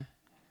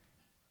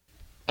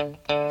That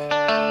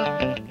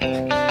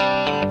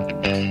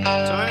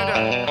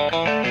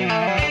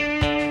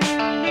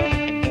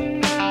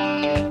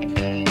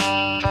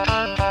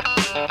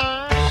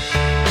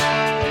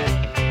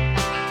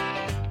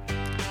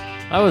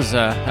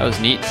was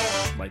neat.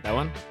 Like that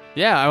one?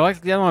 Yeah, I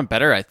like the other one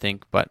better, I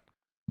think, but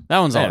that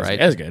one's all right.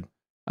 That's good.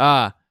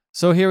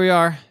 So here we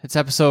are. It's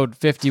episode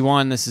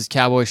 51. This is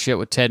Cowboy Shit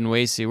with Ted and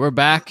Wasey. We're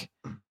back.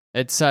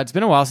 It's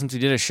been a while since we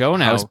did a show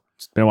now. It's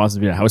been a while since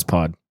we did a house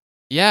pod.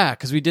 Yeah,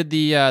 because we did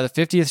the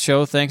 50th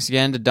show. Thanks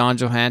again to Don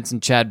Johansson,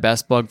 Chad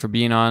Bestplug for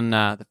being on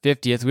the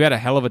 50th. We had a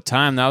hell of a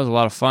time. That was a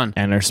lot of fun.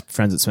 And our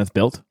friends at Smith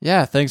Built.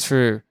 Yeah, thanks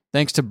to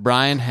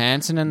Brian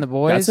Hansen and the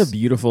boys. That's a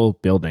beautiful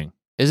building.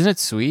 Isn't it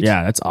sweet?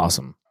 Yeah, that's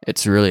awesome.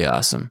 It's really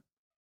awesome.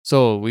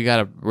 So we got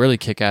a really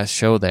kick-ass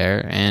show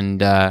there, and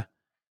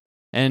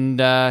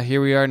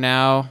here we are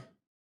now,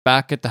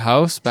 back at the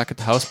house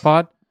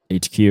pod.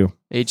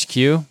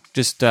 HQ.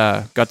 Just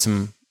got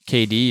some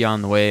KD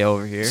on the way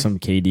over here. Some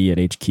KD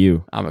at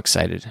HQ. I'm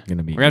excited. We're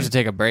gonna have to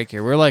take a break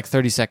here. We're like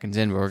 30 seconds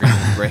in, but we're gonna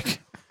take a break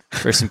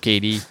for some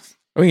KD.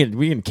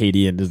 We can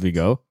KD in as we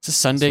go. It's a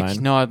Sunday.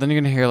 No, then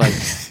you're gonna hear like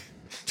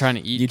trying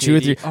to eat. Do you chew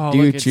with your?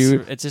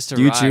 It just arrived.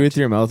 Do you chew with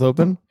your mouth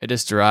open? It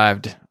just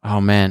arrived.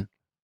 Oh man,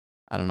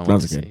 I don't know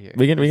what to say here.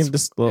 We can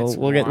just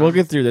we'll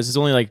get through this. It's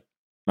only like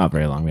not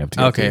very long. We have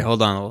to. Okay,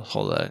 hold on.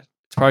 Hold on.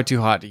 It's probably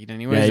too hot to eat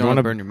anyway. Yeah, you don't want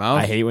to burn your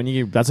mouth. I hate when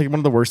you. That's like one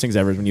of the worst things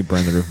ever is when you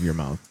burn the roof of your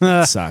mouth.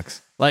 It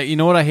sucks. Like, you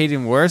know what I hate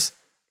even worse?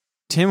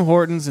 Tim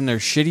Hortons and their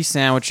shitty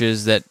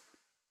sandwiches that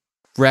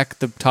wreck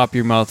the top of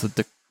your mouth with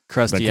the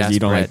crusty ass bread. You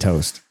don't like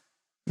toast.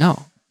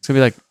 No, it's gonna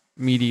be like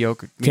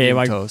mediocre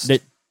toast.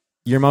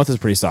 Your mouth is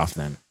pretty soft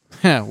then.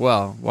 Yeah,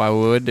 well, why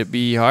would it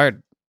be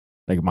hard?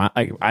 Like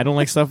I don't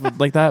like stuff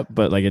like that,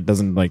 but like it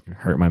doesn't like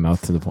hurt my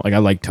mouth to the point. Like I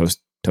like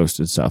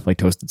toasted stuff, like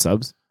toasted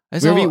subs.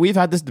 We've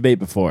had this debate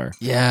before.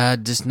 Yeah,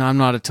 I'm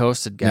not a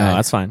toasted guy. No,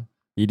 that's fine.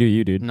 You do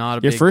you, dude. Not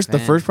a big fan. The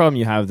first problem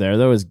you have there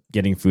though is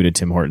getting food at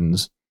Tim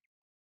Hortons.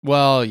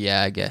 Well,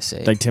 yeah, I guess.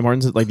 Like Tim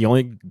Hortons, like the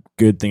only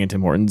good thing at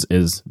Tim Hortons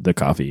is the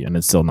coffee, and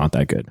it's still not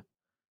that good.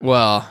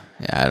 Well,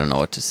 yeah, I don't know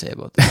what to say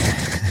about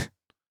that.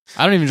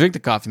 I don't even drink the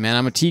coffee, man.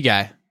 I'm a tea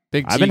guy.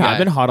 Big tea guy. I've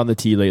been hot on the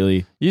tea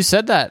lately. You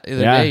said that the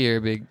other day. You're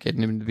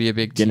getting to be a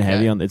big tea getting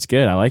heavy guy. on. It's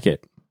good. I like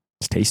it.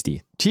 It's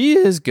tasty. Tea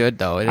is good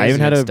though. I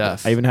even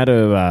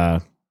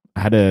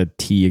had a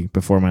tea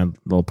before my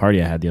little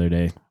party I had the other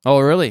day. Oh,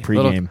 really?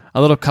 Pre-game.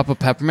 A little cup of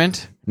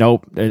peppermint?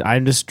 Nope.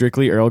 I'm just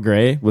strictly Earl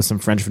Grey with some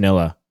French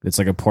vanilla. It's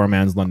like a poor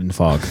man's London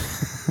fog.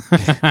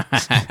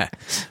 But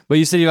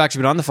you said you've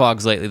actually been on the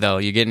fogs lately, though.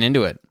 You're getting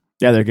into it.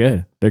 Yeah, they're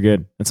good.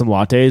 And some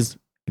lattes.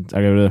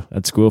 I go to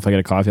at school. If I get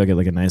a coffee, I'll get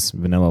like a nice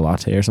vanilla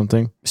latte or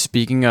something.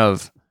 Speaking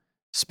of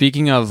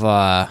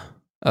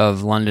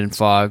London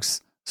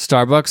fogs,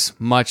 Starbucks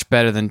much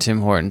better than Tim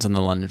Hortons on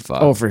the London fog.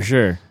 Oh, for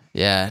sure.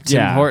 Yeah,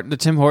 the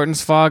Tim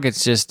Hortons fog.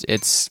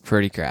 It's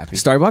pretty crappy.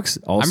 Starbucks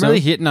also. I'm really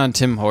hitting on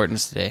Tim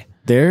Hortons today.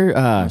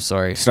 I'm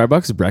sorry.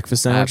 Starbucks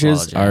breakfast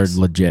sandwiches are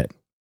legit.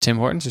 Tim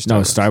Hortons or Starbucks?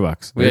 No,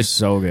 Starbucks. They're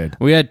so good.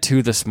 We had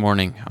 2 this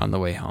morning on the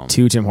way home.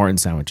 2 Tim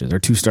Hortons sandwiches or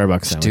 2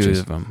 Starbucks sandwiches.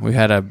 2 of them. We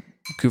had a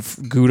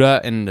Gouda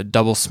and a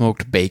double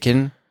smoked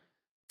bacon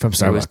from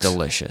Starbucks. It was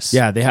delicious.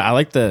 Yeah, I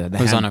like the it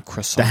was on a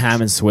croissant. The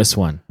ham and Swiss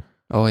one.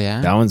 Oh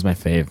yeah, that one's my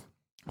fave.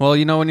 Well,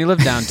 you know, when you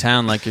live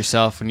downtown like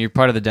yourself, when you're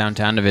part of the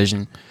downtown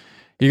division,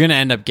 you're going to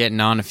end up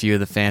getting on a few of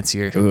the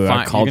fancier. You're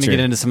going to get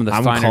into some of the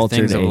finer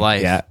things of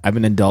life. Yeah, I've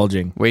been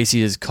indulging.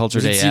 Wasey is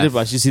cultured AF.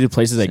 You see the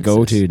places I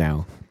go to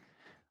now.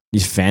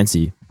 He's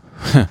fancy.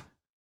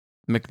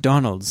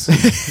 McDonald's.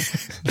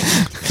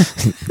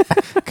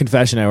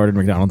 Confession, I ordered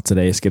McDonald's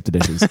today. Skipped the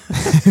dishes.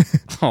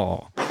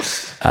 Oh,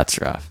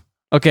 that's rough.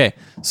 Okay,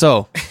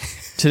 so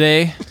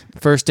today,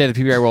 first day of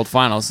the PBR World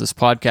Finals, this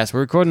podcast,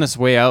 we're recording this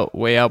way out,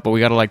 but we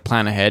got to like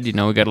plan ahead. You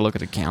know, we got to look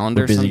at the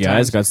calendar. We're busy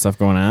guys, got stuff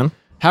going on.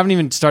 Haven't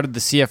even started the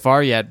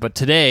CFR yet, but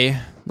today,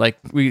 like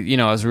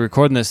as we're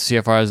recording this,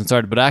 CFR hasn't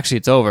started, but actually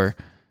it's over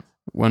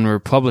when we're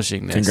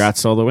publishing this.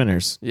 Congrats to all the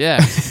winners.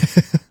 Yeah.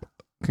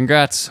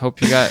 Congrats.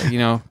 Hope you got,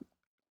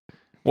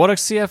 what a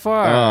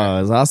CFR. Oh,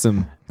 it was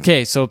awesome.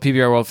 Okay, so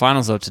PBR World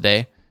Finals though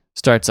today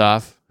starts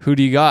off. Who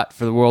do you got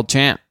for the world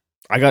champ?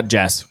 I got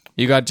Jess.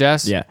 You got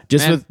Jess? Yeah.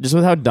 Just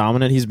with how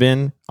dominant he's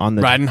been on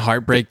the riding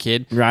Heartbreak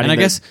Kid. And I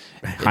guess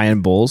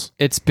high-end bulls.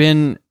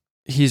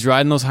 He's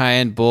riding those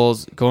high-end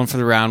bulls, going for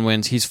the round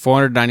wins. He's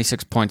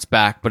 496 points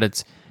back,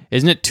 but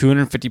isn't it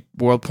 250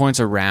 world points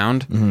a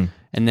round? Mm-hmm.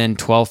 And then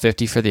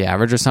 1250 for the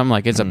average or something?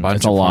 Like it's a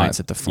bunch of points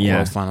at the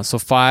world final. So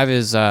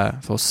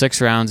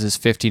 6 rounds is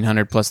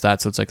 1500 plus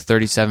that, so it's like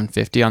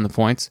 3750 on the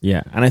points.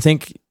 Yeah, and I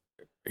think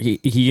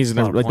he's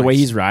gonna, like the way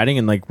he's riding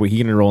and like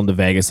he's gonna roll into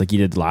Vegas like he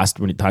did last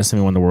time he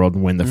won the world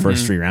and win the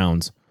first 3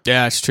 rounds.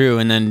 Yeah, it's true,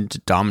 and then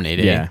dominate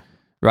it. Yeah.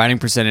 Riding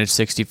percentage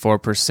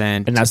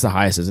 64%, and that's the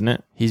highest, isn't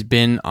it? He's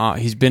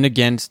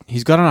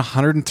got on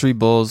 103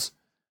 bulls.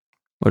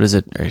 What is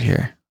it right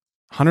here?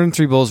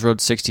 103 bulls, rode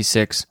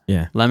 66.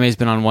 Yeah, Lemme's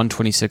been on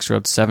 126,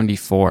 rode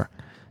 74.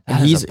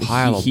 That is a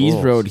pile of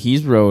bulls.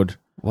 He's rode.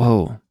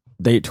 Whoa,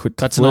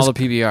 That's in all the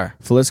PBR.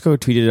 Felisco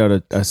tweeted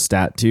out a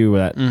stat too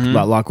that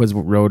Lockwood's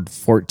rode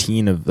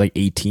 14 of like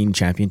 18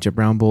 championship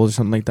round bulls or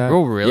something like that.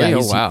 Oh, really? Yeah,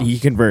 wow. He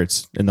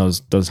converts in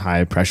those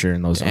high pressure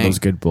and those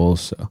good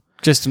bulls. So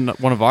just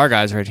one of our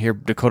guys right here,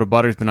 Dakota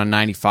Butter's been on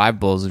 95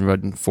 bulls and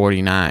rode in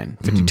 49,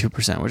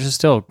 52%, which is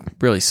still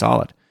really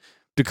solid.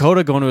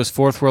 Dakota going to his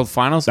 4th World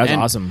Finals. That's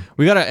awesome.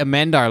 We got to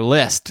amend our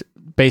list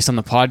based on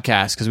the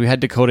podcast because we had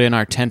Dakota in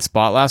our 10th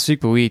spot last week,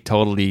 but we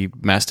totally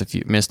missed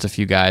a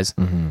few guys.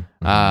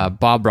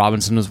 Bob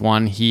Robinson was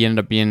one. He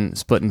ended up being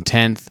split in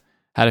 10th.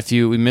 Had a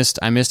few.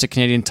 I missed a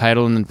Canadian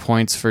title and then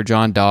points for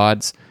John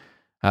Dodds.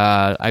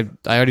 I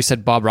already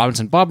said Bob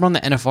Robinson. Bob won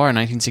the NFR in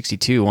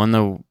 1962. Won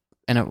the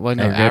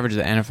average of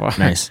the NFR.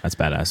 Nice. That's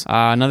badass.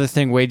 Another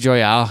thing, Wade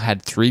Joyal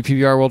had 3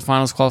 PBR World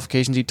Finals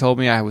qualifications. He told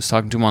me. I was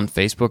talking to him on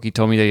Facebook. He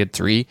told me they had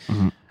 3.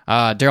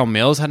 Daryl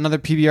Mills had another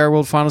PBR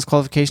World Finals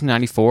qualification in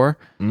 94.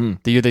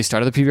 The year they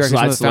started the PBR. He's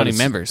one of the founding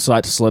members. So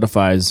that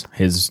solidifies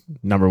his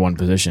number 1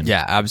 position.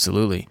 Yeah,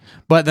 absolutely.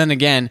 But then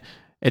again,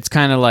 it's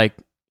kind of like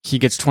he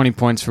gets 20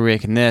 points for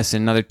making this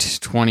and another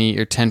 20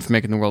 or 10 for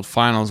making the World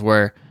Finals,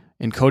 where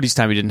in Cody's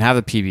time he didn't have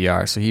the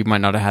PBR, so he might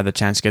not have had the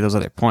chance to get those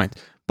other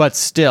points. But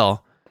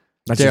still,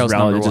 that's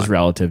just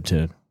relative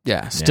to...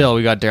 Yeah, still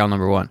we got Daryl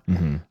number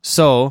 1.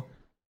 So...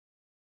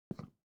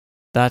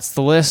 That's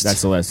the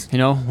list. You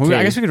know,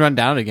 I guess we could run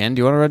down it again. Do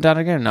you want to run down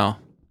it again? No.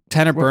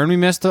 Tanner Byrne we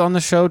missed on the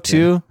show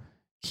too.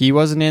 Yeah. He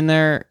wasn't in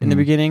there in the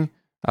beginning.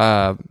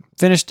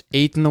 Finished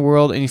 8th in the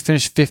world, and he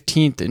finished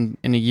 15th in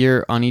a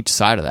year on each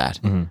side of that.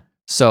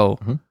 So,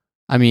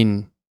 I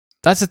mean,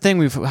 that's the thing.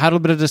 We've had a little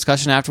bit of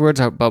discussion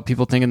afterwards about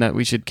people thinking that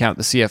we should count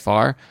the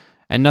CFR,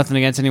 and nothing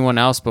against anyone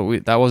else,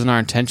 but that wasn't our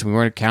intention. We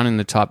weren't counting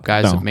the top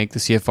guys that make the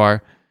CFR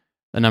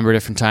a number of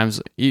different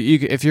times.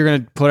 If you're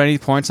going to put any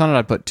points on it,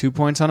 I'd put 2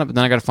 points on it, but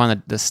then I got to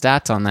find the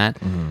stats on that,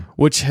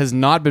 which has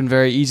not been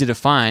very easy to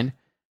find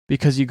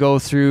because I'd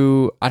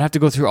have to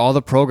go through all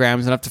the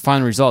programs and have to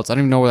find results. I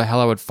don't even know where the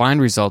hell I would find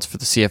results for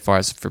the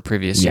CFRs for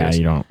previous years. Yeah,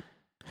 you don't.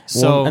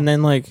 So, and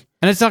then and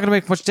it's not going to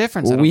make much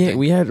difference. Well,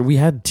 we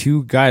had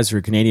 2 guys who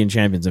were Canadian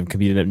champions and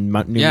competed at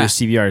numerous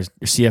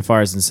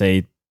CFRs and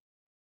say,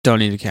 don't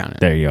need to count it.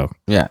 There you go.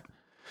 Yeah.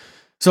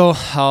 So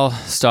I'll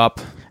stop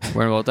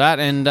worrying about that,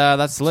 and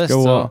that's the list.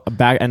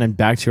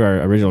 Back to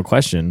our original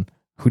question: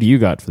 who do you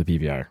got for the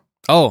PBR?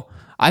 Oh,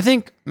 I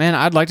think, man,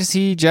 I'd like to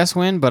see Jess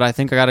win, but I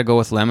think I got to go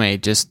with Leme.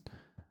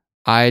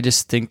 I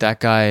just think that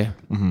guy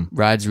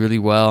rides really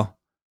well,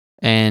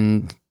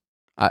 and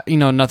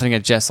nothing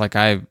against Jess. Like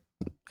I'd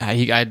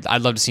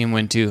love to see him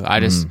win too.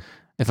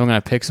 If I'm gonna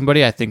pick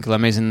somebody, I think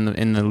Leme's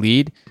in the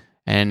lead,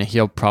 and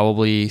he'll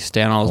probably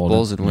stay on all his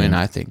bulls and win.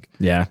 I think.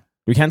 Yeah,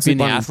 we can't see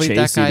the athlete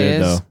that guy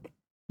is. Though.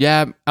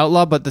 Yeah,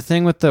 Outlaw. But the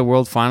thing with the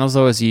World Finals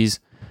though is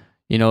he's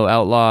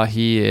Outlaw.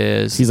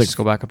 He's like, just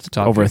go back up to the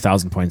top. Over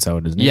 1,000 points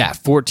out, isn't he? Yeah,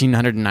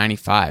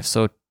 1,495.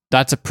 So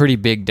that's a pretty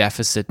big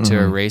deficit to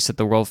a race at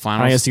the World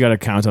Finals. I guess you got to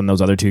count on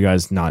those other 2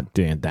 guys not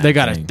doing that. They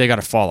got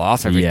to fall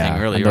off everything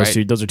really,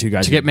 right? Those are 2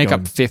 guys to make up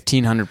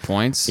 1,500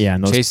 points. Yeah,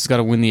 and Chase has got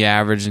to win the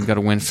average and got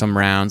to win some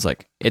rounds.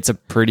 Like it's a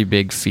pretty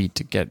big feat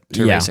to get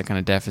to race that kind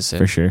of deficit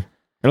for sure.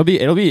 It'll be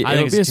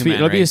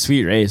a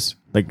sweet race.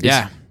 Like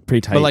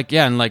pretty tight. But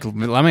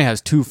Leme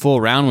has 2 full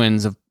round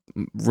wins of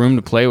room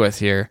to play with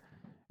here.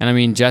 And I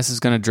mean, Jess is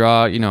going to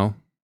draw, he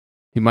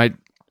might,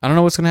 I don't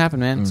know what's going to happen,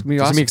 man. It's going to be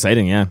awesome. It's going to be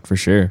exciting, yeah, for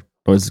sure.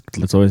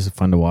 It's always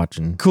fun to watch.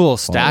 And cool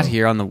stat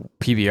here on the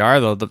PBR,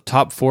 though. The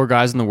top 4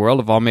 guys in the world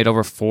have all made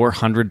over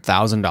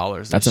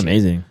 $400,000. That's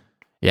amazing.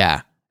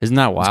 Yeah. Isn't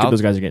that wild?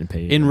 Those guys are getting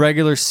paid. In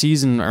regular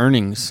season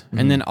earnings.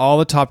 And then all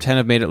the top 10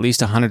 have made at least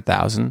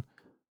 $100,000.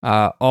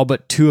 All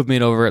but 2 have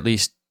made over at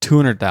least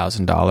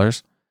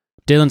 $200,000.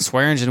 Dalen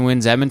Swearingen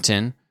wins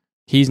Edmonton.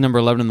 He's number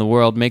 11 in the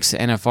world, makes the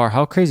NFR.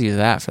 How crazy is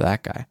that for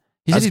that guy?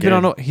 He said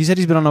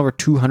he's been on over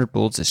 200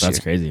 bulls this year.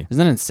 That's crazy.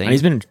 Isn't that insane? And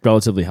he's been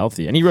relatively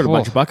healthy. And he rode a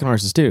bunch of bucking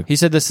horses too. He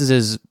said this is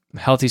his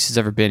healthiest he's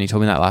ever been. He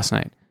told me that last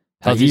night.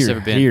 Healthiest he's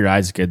ever been. He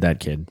rides good, that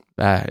kid.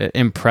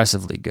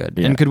 Impressively good.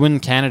 Yeah. And could win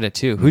Canada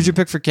too. Who's your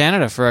pick for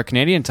Canada for a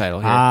Canadian title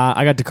here?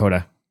 I got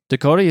Dakota.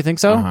 Dakota, you think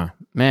so?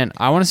 Man,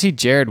 I want to see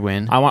Jared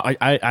win.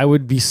 I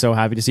would be so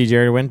happy to see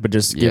Jared win, but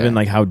just given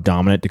how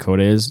dominant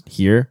Dakota is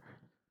here.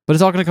 But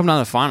it's all going to come down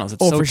to the finals.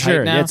 It's so for tight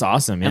sure. now. Yeah, it's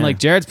awesome. Yeah. And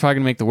Jared's probably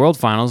going to make the world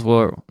finals.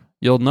 Well,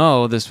 you'll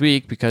know this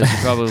week because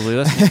you're probably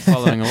listening,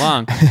 following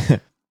along.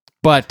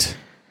 But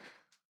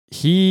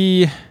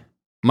he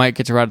might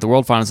get to ride at the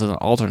world finals as an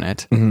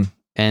alternate.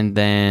 And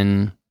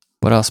then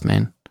what else,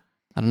 man?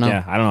 I don't know.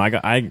 Yeah, I don't know.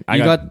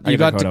 You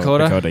got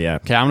Dakota? Dakota, yeah.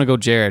 Okay, I'm going to go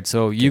Jared.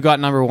 So you got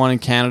number 1 in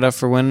Canada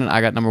for winning. I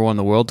got number 1 in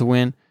the world to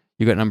win.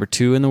 You got number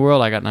 2 in the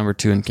world. I got number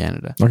 2 in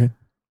Canada. Okay,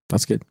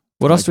 that's good.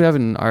 What else do we have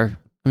in our...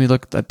 Let me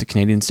look at the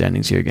Canadian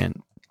standings here again.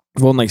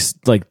 Well,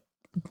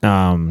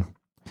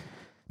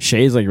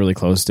 Shea's really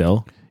close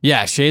still.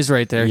 Yeah, Shea's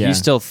right there. Yeah. He's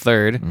still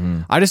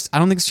 3rd. I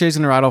don't think Shea's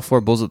going to ride all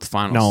 4 bulls at the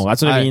finals. No,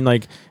 that's what I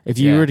mean. If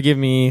you were to give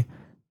me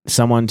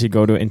someone to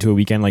go into a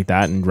weekend like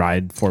that and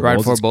ride 4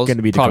 bulls, it's going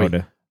to be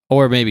Dakota.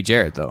 Or maybe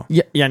Jared, though.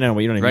 Yeah, no, but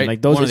you know what I mean. Right?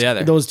 Like those, One or the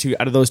other. those two,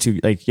 out of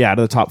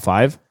the top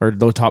 5 or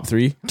those top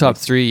 3. Top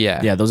 3, yeah.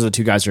 Yeah, those are the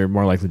 2 guys who are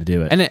more likely to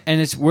do it.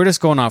 And we're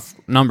just going off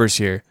numbers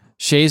here.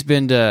 Shea's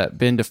been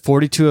to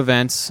 42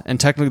 events, and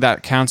technically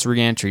that counts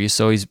re-entry.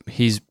 So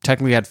he's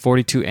technically had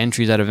 42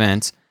 entries at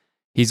events.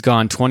 He's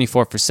gone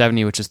 24 for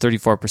 70, which is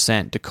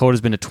 34%.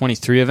 Dakota's been to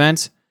 23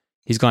 events.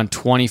 He's gone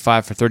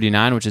 25 for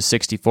 39, which is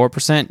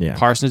 64%. Yeah.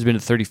 Parsons has been to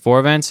 34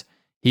 events.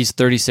 He's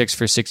 36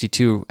 for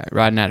 62,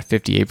 riding at a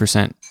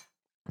 58%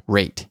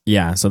 rate.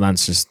 Yeah, so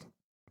that's just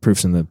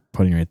proofs in the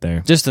pudding right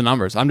there. Just the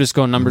numbers. I'm just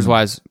going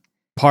numbers-wise.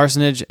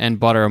 Parsonage and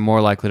Butter are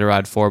more likely to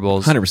ride 4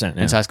 bulls 100%,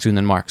 in Saskatoon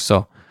than Mark.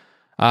 So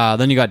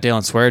then you got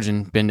Dalen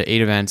Swearengin, been to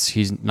 8 events.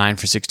 He's 9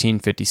 for 16,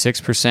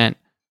 56%.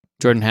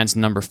 Jordan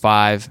Henson, number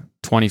 5,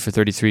 20 for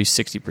 33,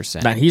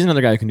 60%. Now, he's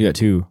another guy who can do that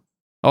too.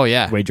 Oh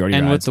yeah, The way Jordy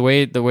and rides.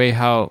 with the way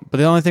how, but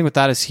the only thing with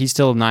that is he's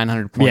still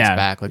 900 points Yeah,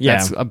 back. Like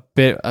yeah.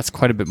 that's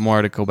quite a bit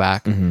more to go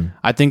back. Mm-hmm.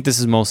 I think this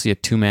is mostly a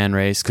 2-man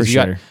race because For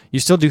sure. you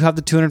still do have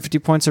the 250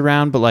 points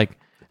around, but like in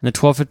the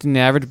 1250 in the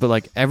average, but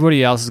like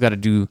everybody else has got to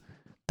do.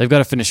 They've got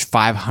to finish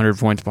 500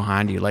 points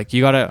behind you. Like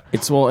you got to.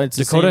 It's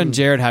Dakota and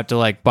Jared have to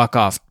like buck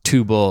off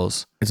 2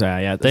 bulls.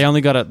 Yeah, They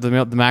only got the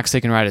max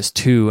they can ride is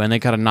 2, and they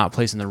got to not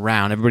place in the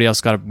round. Everybody else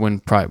got to win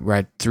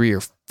ride 3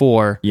 or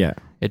 4. yeah.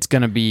 It's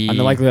gonna be, And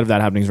the likelihood of that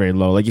happening is very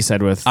low, like you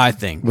said. I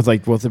think, with the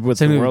Same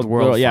thing with world, the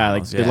world yeah,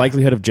 finals, like the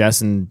likelihood of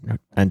Jess and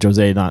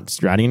Jose not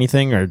riding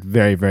anything are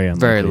very, very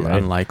unlikely. very right?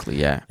 unlikely.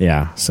 Yeah.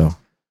 Yeah. So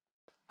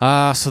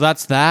So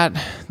that's that.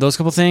 Those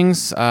couple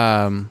things.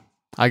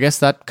 I guess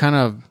that kind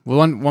of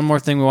one more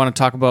thing we want to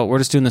talk about. We're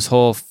just doing this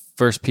whole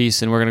first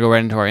piece, and we're gonna go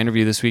right into our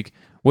interview this week,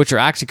 which are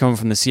actually coming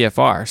from the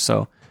CFR.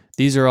 So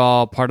these are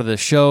all part of the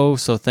show.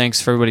 So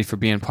thanks for everybody for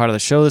being part of the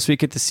show this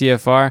week at the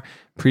CFR.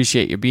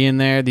 Appreciate you being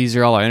there. These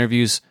are all our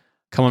interviews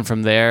coming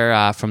from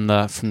there, from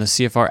the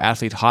CFR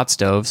Athlete Hot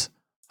Stoves,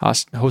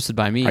 hosted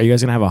by me. are you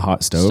guys gonna have a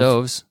hot stove?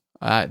 Stoves?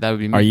 That would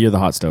be me. Are you the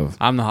hot stove?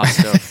 I'm the hot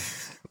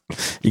stove.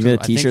 You get a I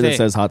think T-shirt that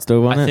says hot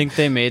stove on it? I think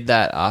they made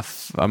that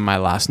off of my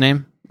last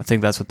name. I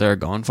think that's what they're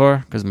going for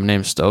because my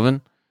name's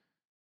Stoven.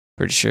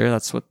 Pretty sure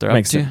that's what they're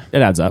Makes up it. to.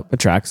 It adds up. It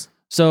tracks.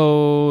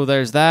 So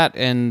there's that,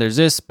 and there's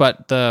this.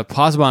 But the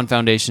Posbon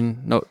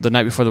Foundation, the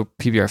night before the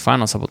PBR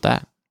finals, how about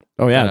that?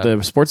 Oh yeah,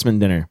 the sportsman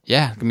dinner.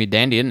 Yeah, it's gonna be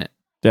dandy, isn't it?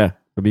 Yeah,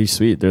 it'll be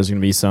sweet. There's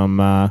gonna be some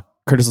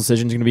Curtis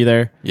Decision's gonna be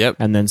there. Yep.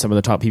 And then some of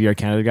the top PBR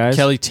Canada guys.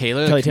 Kelly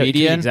Taylor, Kelly Taylor,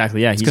 comedian.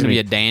 exactly. Yeah, It's gonna be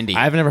a dandy.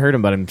 I've never heard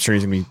him, but I'm sure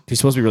he's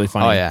supposed to be really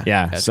funny. Oh, yeah.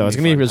 yeah. Yeah, it's So gonna it's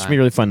be gonna a be fun a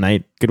really fun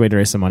night. Good way to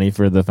raise some money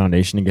for the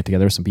foundation and get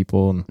together with some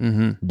people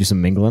and do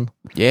some mingling,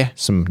 Yeah.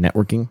 some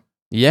networking.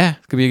 Yeah,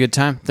 it's going to be a good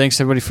time. Thanks,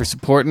 everybody, for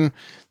supporting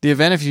the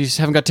event. If you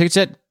haven't got tickets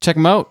yet, check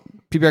them out.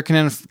 PBR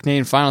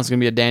Canadian Finals is going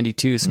to be a dandy,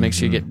 too, so make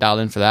sure you get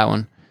dialed in for that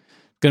one.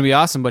 It's going to be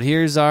awesome. But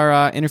here's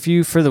our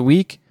interview for the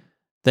week.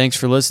 Thanks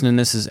for listening.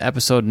 This is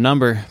episode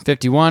number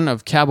 51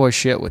 of Cowboy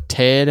Shit with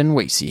Ted and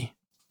Wasey.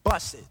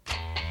 Bust it.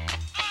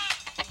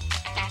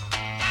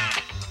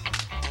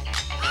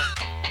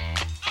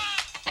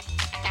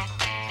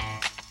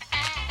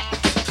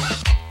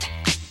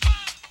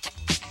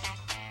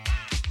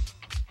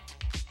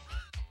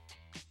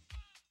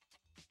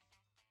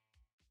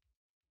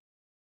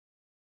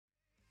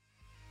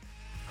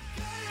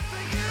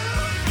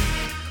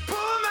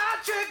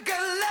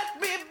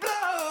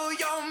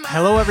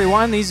 Hello,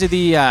 everyone. These are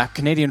the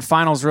Canadian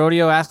Finals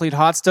Rodeo Athlete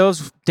Hot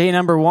Stoves. Day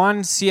number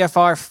 1,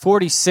 CFR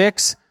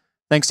 46.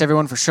 Thanks to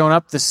everyone for showing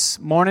up this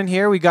morning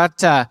here. We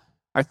got our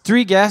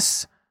 3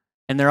 guests,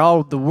 and they're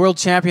all the world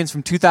champions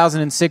from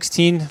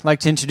 2016. I'd like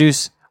to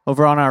introduce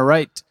over on our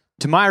right,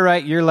 to my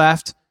right, your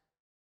left,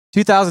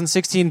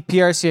 2016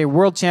 PRCA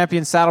world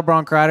champion saddle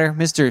bronc rider,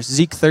 Mr.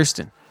 Zeke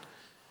Thurston.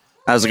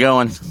 How's it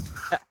going?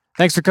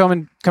 Thanks for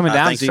coming down,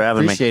 Thanks Zeke. for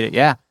having me. Appreciate it.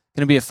 Yeah,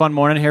 going to be a fun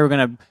morning here. We're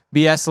going to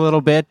BS a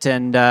little bit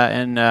and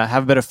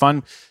have a bit of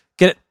fun.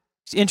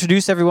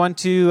 Introduce everyone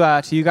to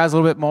you guys a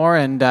little bit more,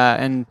 and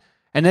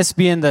this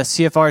being the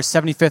CFR's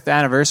 75th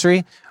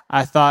anniversary,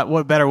 I thought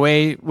what better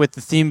way with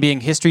the theme being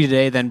history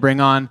today than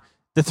bring on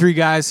the 3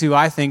 guys who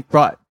I think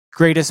brought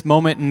greatest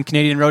moment in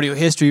Canadian rodeo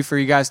history for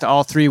you guys to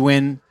all 3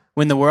 win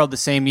the world the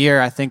same year.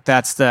 I think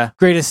that's the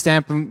greatest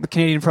stamp in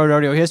Canadian pro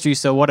rodeo history.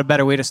 So what a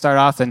better way to start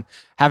off than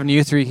having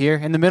you 3 here.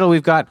 In the middle,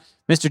 we've got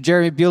Mr.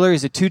 Jeremy Bueller.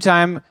 He's a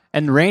 2-time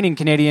and reigning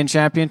Canadian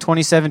champion,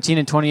 2017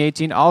 and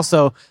 2018.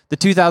 Also, the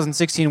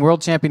 2016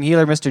 world champion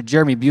healer, Mr.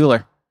 Jeremy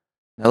Bueller.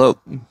 Hello.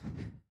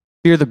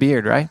 Fear the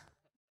beard, right?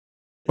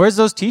 Where's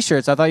those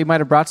T-shirts? I thought you might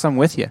have brought some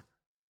with you.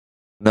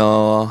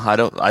 No, I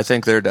don't. I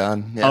think they're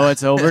done. Yeah. Oh,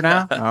 it's over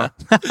now? Oh.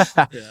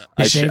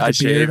 I shaved the shaved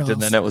beard and off.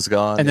 then it was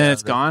gone. And then Yeah,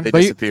 it's gone? They But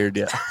you- disappeared.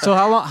 Yeah. So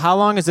how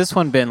long has this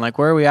one been? Like,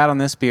 where are we at on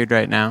this beard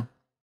right now?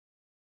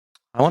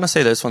 I want to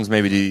say this one's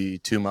maybe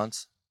 2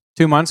 months.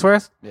 2 months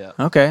worth? Yeah.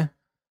 Okay.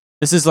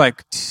 This is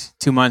like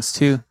 2 months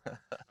too.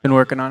 Been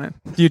working on it.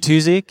 You too,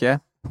 Zeke? Yeah.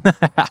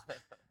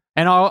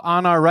 And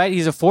on our right,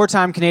 he's a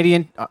 4-time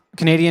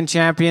Canadian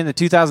champion, the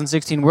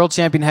 2016 world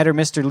champion header,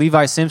 Mr.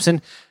 Levi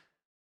Simpson,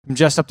 from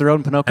just up the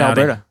road in Pinoka,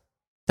 Howdy. Alberta.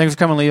 Thanks for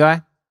coming, Levi.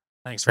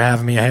 Thanks for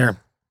having me here.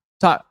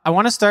 I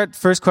want to start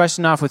first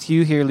question off with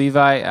you here,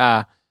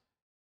 Levi.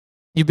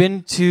 You've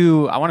been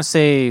to, I want to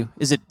say,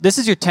 this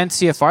is your 10th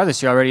CFR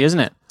this year already, isn't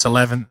it? It's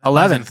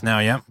 11th now,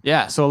 yeah.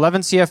 Yeah, so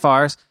 11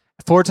 CFRs,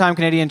 4-time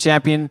Canadian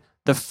champion.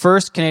 The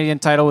first Canadian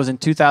title was in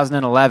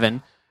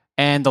 2011,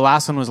 and the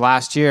last one was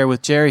last year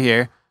with Jerry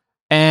here.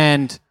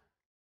 And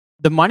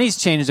the money's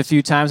changed a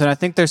few times, and I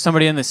think there's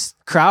somebody in this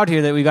crowd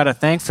here that we got to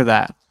thank for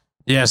that.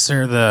 Yes,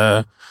 sir.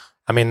 The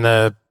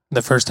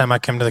first time I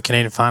came to the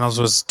Canadian finals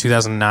was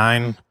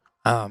 2009.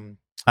 I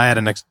had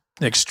an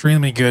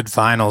extremely good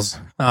finals,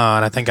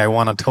 and I think I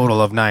won a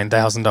total of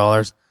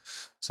 $9,000.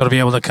 So to be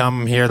able to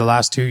come here the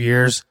last 2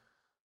 years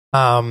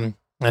and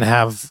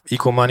have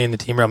equal money in the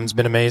team run has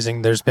been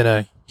amazing. There's been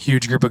a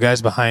huge group of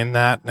guys behind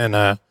that,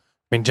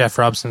 and Jeff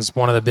Robson's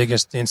one of the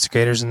biggest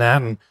instigators in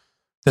that, and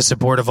the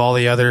support of all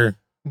the other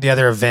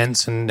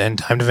events and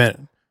timed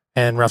event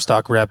and rough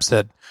stock reps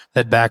that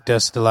backed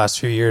us the last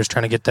few years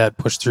trying to get that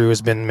pushed through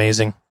has been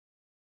amazing.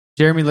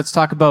 Jeremy, let's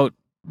talk about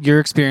your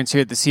experience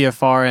here at the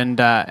CFR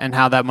and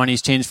how that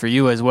money's changed for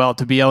you as well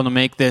to be able to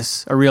make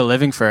this a real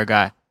living for a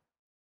guy.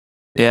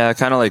 Yeah,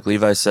 kind of like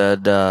Levi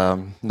said,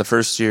 the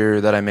first year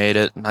that I made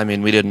it, I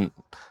mean, we didn't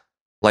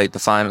light the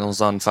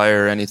finals on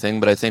fire or anything,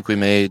 but I think we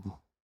made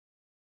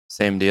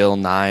same deal,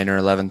 9 or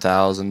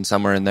 11,000,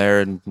 somewhere in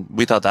there, and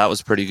we thought that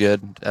was pretty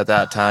good at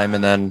that time.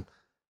 And then,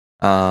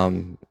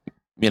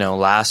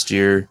 last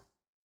year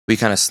we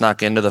kind of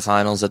snuck into the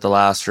finals at the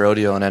last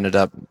rodeo and ended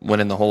up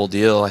winning the whole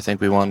deal. I think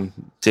we won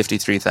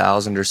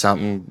 53,000 or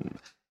something,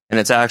 and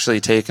it's actually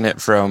taken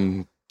it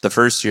from the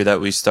first year that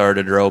we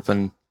started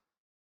roping.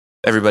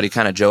 Everybody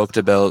kind of joked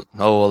about,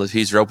 oh, well, if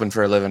he's roping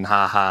for a living,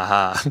 ha ha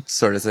ha,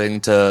 sort of thing,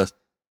 to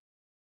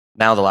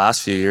now the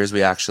last few years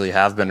we actually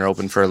have been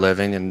roping for a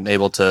living and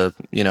able to,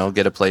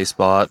 get a play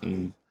spot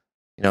and,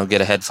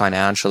 get ahead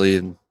financially.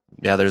 And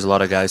yeah, there's a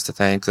lot of guys to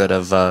thank that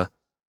have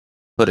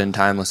put in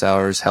timeless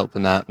hours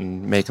helping that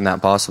and making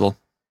that possible.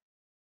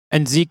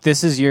 And Zeke,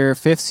 this is your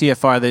 5th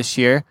CFR this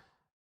year,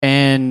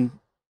 and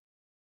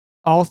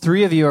all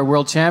 3 of you are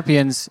world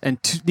champions, and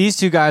these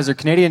 2 guys are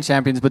Canadian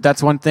champions, but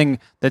that's one thing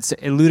that's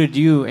eluded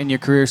you in your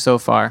career so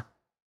far.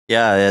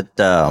 Yeah,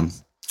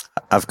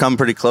 I've come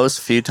pretty close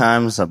a few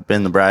times. I've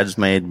been the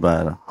bridesmaid,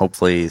 but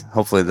hopefully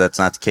that's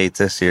not the case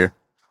this year.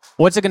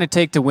 What's it going to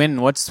take to win?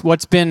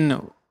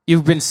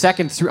 You've been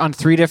second on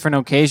 3 different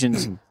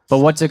occasions, but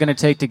what's it going to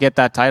take to get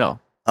that title?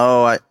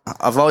 Oh,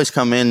 I've always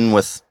come in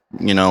with,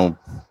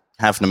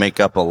 having to make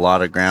up a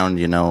lot of ground.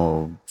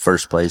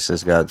 First place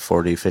has got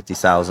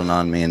 50,000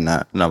 on me, and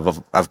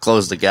I've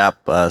closed the gap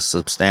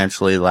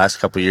substantially the last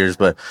couple of years,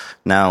 but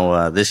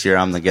now this year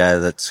I'm the guy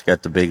that's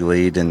got the big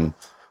lead, and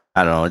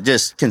I don't know,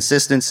 just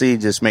consistency,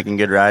 just making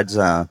good rides,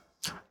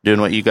 doing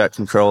what you got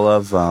control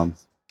of,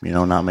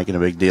 not making a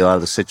big deal out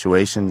of the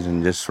situations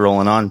and just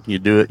rolling on. You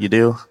do what you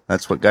do.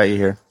 That's what got you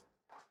here.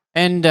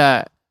 And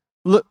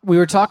look, we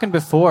were talking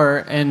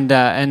before, and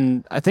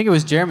I think it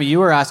was Jeremy. You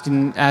were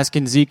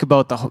asking Zeke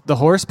about the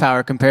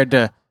horsepower compared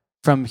to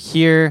from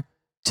here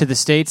to the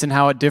States and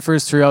how it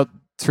differs throughout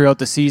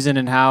the season,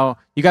 and how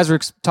you guys were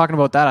talking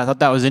about that. I thought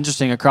that was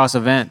interesting across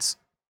events.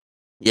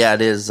 Yeah,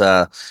 it is.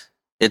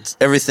 It's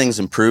everything's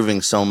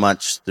improving so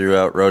much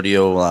throughout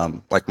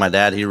rodeo. Like my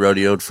dad, he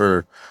rodeoed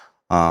for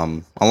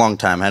a long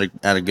time. Had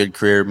a good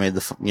career. Made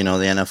the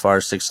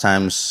NFR 6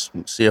 times,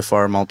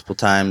 CFR multiple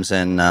times,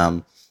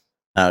 and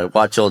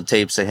watch old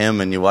tapes of him,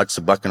 and you watch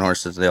the bucking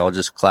horses. They all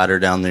just clatter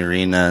down the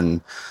arena,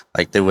 and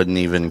like they wouldn't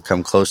even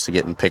come close to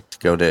getting picked to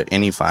go to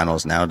any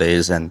finals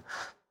nowadays. And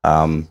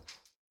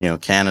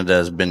Canada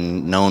has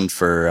been known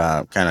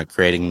for kind of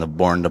creating the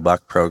Born to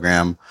Buck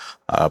program,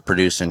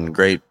 producing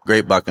great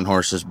bucking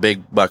horses,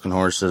 big bucking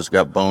horses,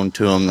 got bone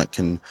to them that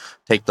can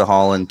take the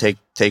haul and take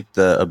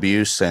the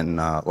abuse and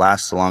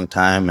last a long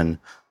time. And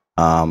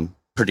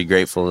pretty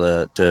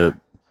grateful to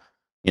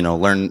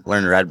learn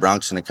to ride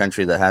broncs in a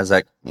country that has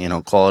that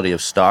quality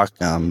of stock.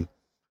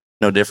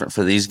 No different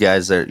for these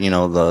guys. That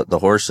the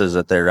horses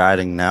that they're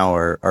riding now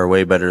are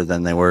way better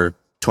than they were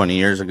 20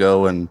 years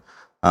ago, and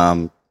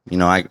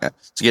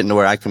it's getting to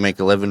where I can make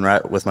a living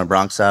with my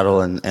bronc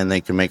saddle, and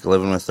they can make a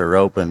living with their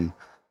rope, and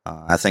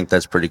I think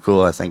that's pretty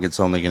cool. I think it's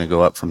only going to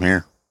go up from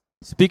here.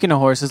 Speaking of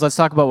horses, let's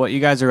talk about what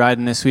you guys are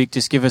riding this week.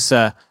 Just give us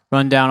a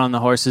rundown on the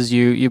horses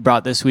you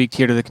brought this week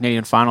here to the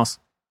Canadian finals.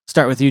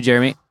 Start with you,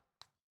 Jeremy.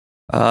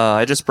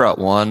 I just brought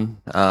one.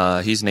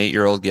 He's an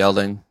 8-year-old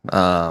gelding.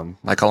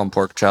 I call him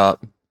Pork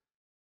Chop.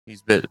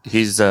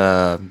 He's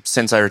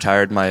since I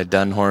retired my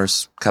dun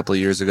horse a couple of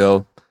years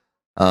ago.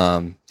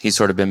 He's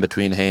sort of been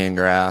between hay and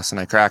grass, and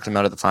I cracked him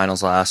out at the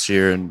finals last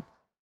year, and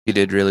he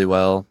did really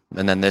well.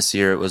 And then this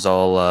year it was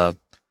all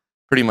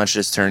pretty much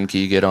just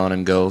turnkey, get on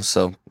and go.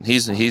 So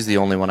he's the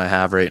only one I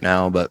have right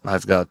now, but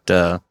I've got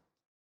 4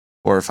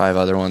 or 5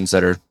 other ones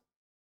that are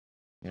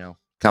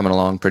coming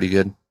along pretty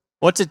good.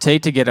 What's it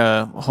take to get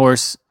a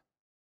horse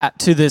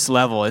to this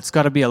level? It's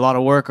got to be a lot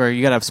of work, or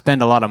you got to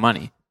spend a lot of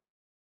money.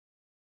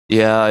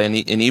 Yeah, and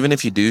even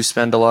if you do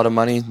spend a lot of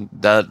money,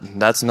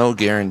 that's no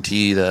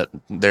guarantee that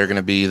they're going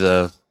to be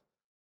the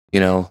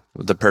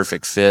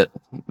perfect fit.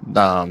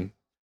 The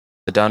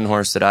the dun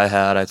horse that I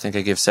had, I think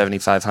I give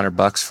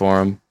 $7,500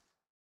 for him.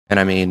 And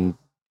I mean,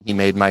 he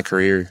made my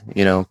career,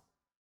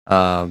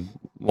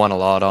 won a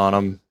lot on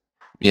him,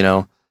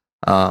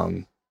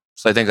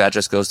 so I think that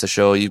just goes to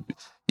show you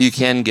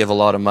can give a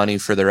lot of money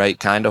for the right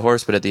kind of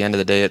horse, but at the end of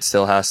the day, it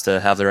still has to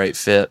have the right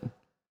fit.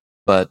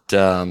 But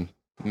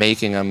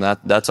making them,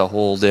 that's a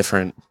whole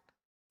different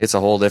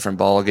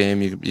ball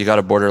game. You got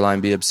to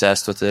borderline be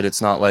obsessed with it.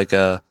 It's not like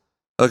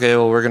okay,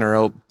 well, we're going to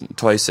rope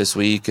twice this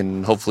week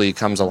and hopefully he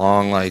comes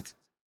along. Like,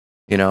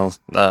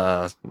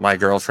 my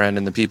girlfriend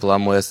and the people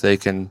I'm with, they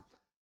can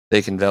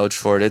vouch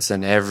for it. It's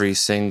an every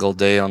single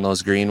day on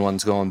those green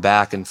ones going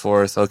back and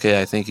forth.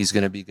 Okay, I think he's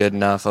going to be good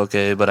enough.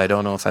 Okay, but I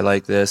don't know if I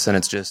like this. And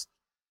it's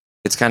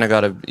kind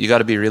of you got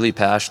to be really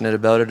passionate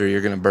about it, or you're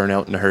going to burn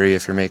out in a hurry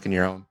if you're making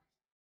your own.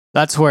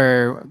 That's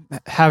where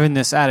having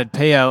this added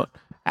payout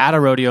at a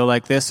rodeo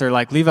like this, or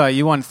like Levi,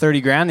 you won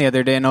 $30,000 the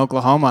other day in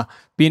Oklahoma,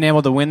 being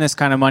able to win this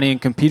kind of money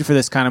and compete for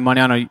this kind of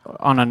money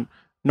on a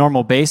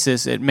normal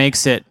basis, it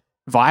makes it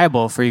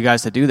viable for you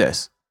guys to do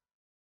this.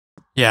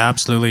 Yeah,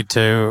 absolutely.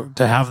 To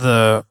have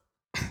the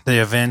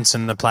events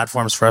and the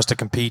platforms for us to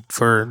compete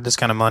for this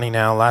kind of money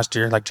now. Last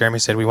year, like Jeremy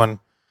said, we won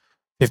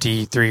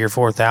 53 or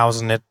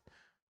 4,000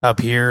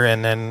 up here,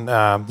 and then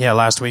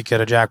last week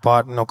at a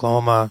jackpot in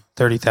Oklahoma,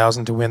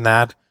 30,000 to win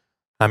that.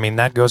 I mean,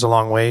 that goes a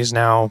long ways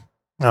now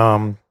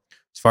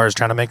as far as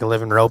trying to make a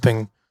living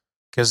roping.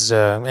 Because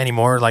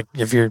anymore, like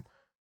if you're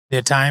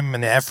the time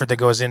and the effort that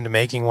goes into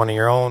making one of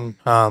your own.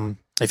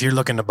 If you're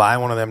looking to buy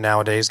one of them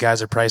nowadays,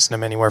 guys are pricing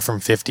them anywhere from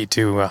 $50,000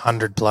 to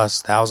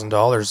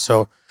 $100,000+.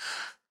 So,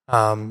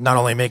 not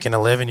only making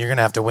a living, you're going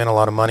to have to win a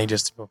lot of money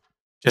just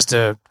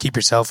to keep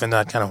yourself in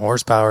that kind of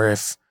horsepower.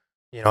 If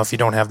you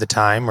don't have the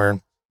time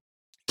or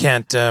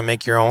can't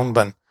make your own.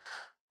 But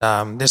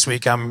this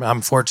week,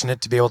 I'm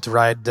fortunate to be able to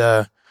ride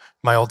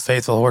my old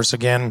faithful horse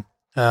again.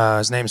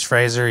 His name's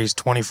Fraser. He's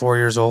 24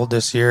 years old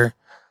this year.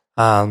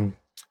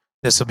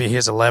 This will be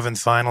his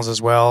 11th finals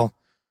as well.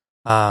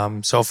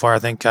 So far, I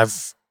think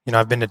I've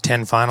been to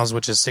 10 finals,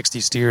 which is 60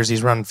 steers.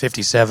 He's run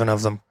 57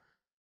 of them.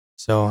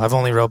 So I've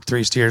only roped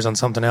 3 steers on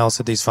something else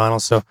at these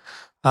finals. So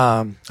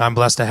I'm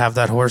blessed to have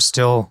that horse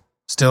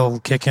still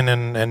kicking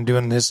and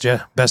doing his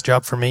best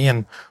job for me.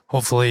 And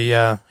hopefully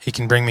he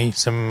can bring me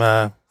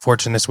some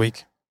fortune this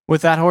week.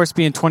 With that horse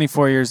being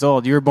 24 years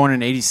old, you were born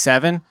in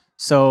 87.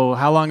 So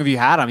how long have you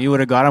had him? You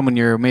would have got him when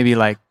you're maybe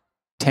like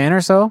 10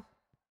 or so?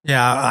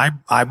 Yeah,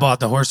 I bought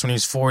the horse when he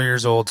was 4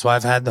 years old. So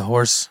I've had the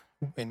horse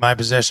in my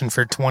possession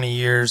for 20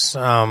 years.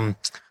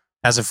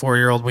 As a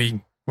 4-year-old,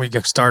 we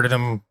started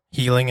him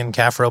heeling and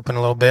calf roping a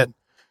little bit.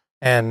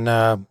 And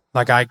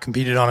I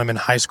competed on him in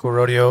high school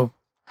rodeo.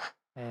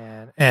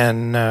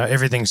 And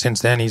everything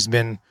since then, he's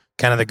been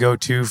kind of the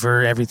go-to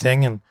for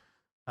everything. And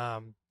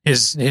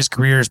his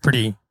career is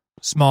pretty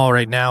small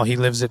right now. He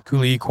lives at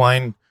Cooley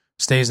Equine,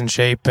 stays in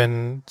shape,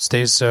 and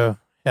stays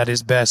at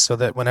his best so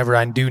that whenever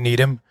I do need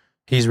him,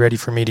 he's ready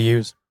for me to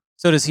use.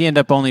 So does he end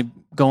up only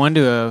going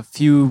to a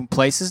few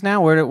places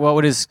now? What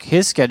would his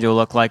schedule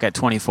look like at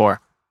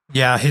 24?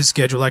 Yeah, his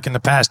schedule, like in the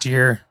past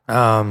year,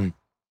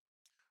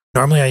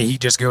 normally he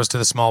just goes to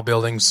the small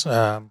buildings.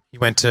 He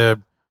went to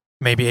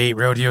maybe 8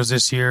 rodeos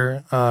this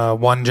year,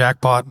 1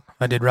 jackpot.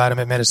 I did ride him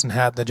at Medicine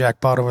Hat, the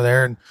jackpot over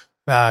there, and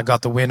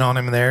got the win on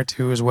him there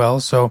too as well.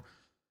 So,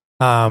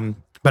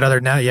 but other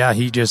than that, yeah,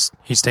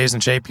 he stays in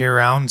shape year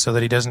round so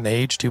that he doesn't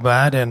age too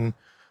bad. And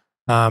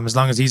as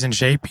long as he's in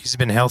shape, he's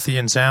been healthy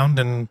and sound.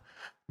 And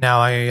now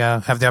I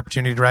have the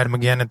opportunity to ride him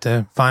again at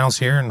the finals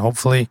here and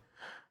hopefully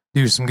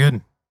do some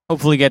good.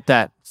 Hopefully get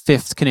that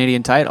 5th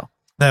Canadian title.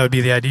 That would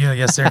be the ideal.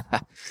 Yes, sir.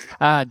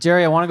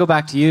 Jerry, I want to go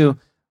back to you.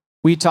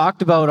 We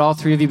talked about all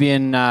 3 of you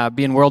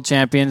being world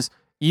champions.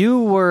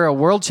 You were a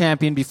world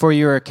champion before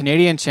you were a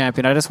Canadian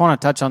champion. I just want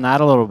to touch on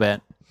that a little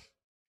bit.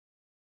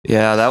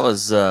 Yeah, that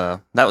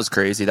was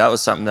crazy. That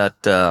was something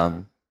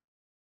that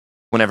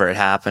whenever it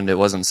happened, it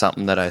wasn't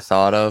something that I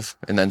thought of,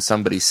 and then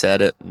somebody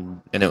said it,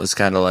 and it was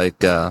kind of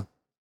like I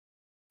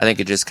think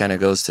it just kind of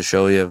goes to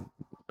show you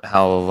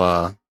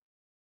how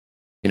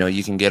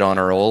you can get on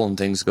a roll and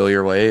things go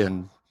your way.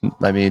 And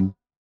I mean,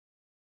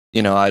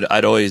 I'd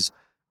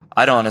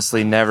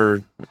honestly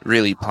never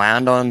really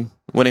planned on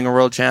winning a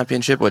world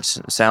championship, which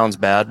sounds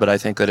bad, but I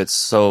think that it's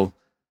so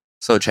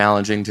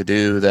challenging to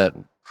do that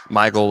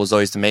my goal was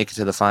always to make it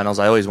to the finals.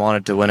 I always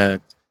wanted to win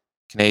a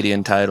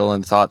Canadian title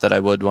and thought that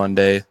I would one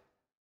day.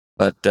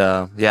 But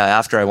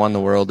after I won the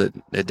world,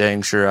 it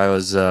dang sure I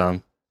was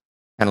kind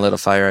of lit a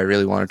fire. I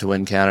really wanted to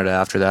win Canada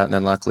after that. And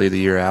then luckily the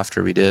year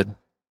after we did.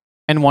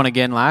 And won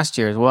again last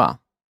year as well.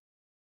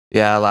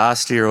 Yeah,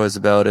 last year was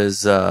about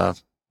as,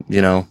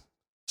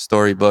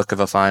 storybook of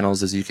a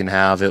finals as you can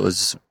have. It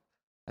was,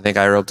 I think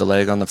I roped a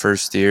leg on the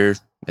first year.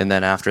 And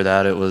then after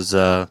that, it was,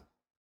 it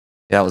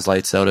was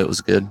lights out. It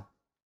was good.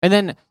 And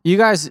then you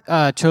guys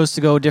chose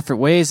to go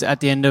different ways at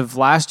the end of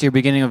last year,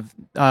 beginning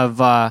of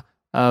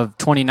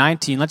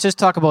 2019. Let's just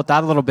talk about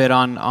that a little bit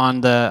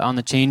on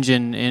the change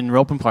in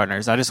roping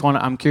partners.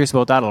 I'm curious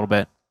about that a little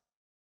bit.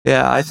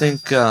 Yeah, I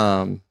think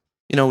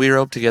we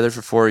roped together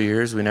for 4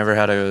 years. We never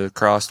had a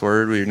crossed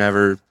word. We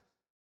never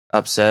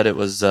upset. It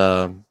was,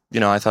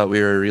 I thought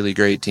we were a really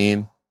great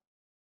team.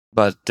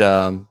 But,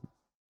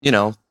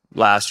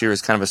 last year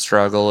was kind of a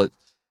struggle.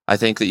 I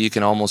think that you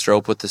can almost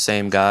rope with the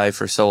same guy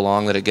for so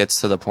long that it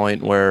gets to the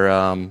point where,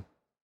 I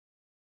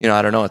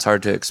don't know, it's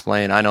hard to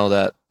explain. I know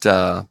that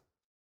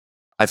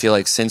I feel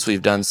like since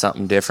we've done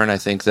something different, I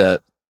think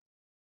that,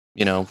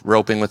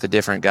 roping with a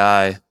different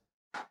guy,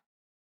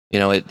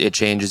 it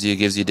changes you,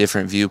 gives you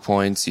different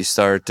viewpoints. You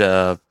start,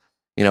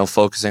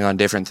 focusing on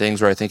different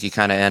things where I think you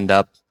kind of end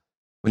up,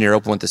 when you're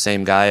roping with the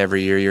same guy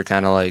every year, you're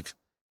kind of like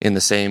in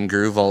the same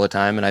groove all the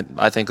time. And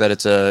I think that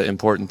it's a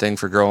important thing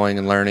for growing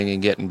and learning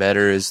and getting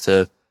better is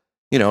to,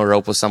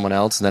 rope with someone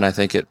else. And then I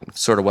think it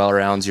sort of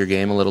well-rounds your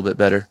game a little bit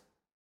better.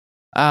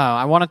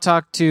 I want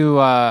to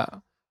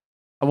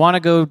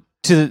go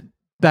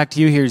back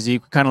to you here,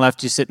 Zeke. We kind of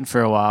left you sitting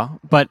for a while,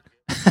 but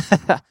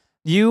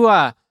you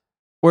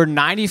were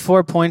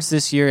 94 points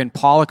this year in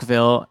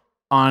Pollockville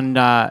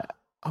on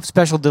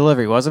special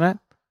delivery, wasn't it?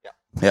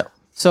 Yeah.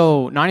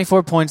 So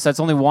 94 points, that's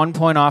only 1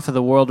 point off of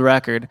the world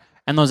record.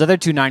 And those other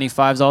two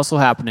 95s also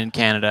happened in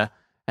Canada.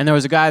 And there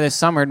was a guy this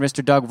summer,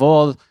 Mr. Doug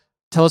Vold.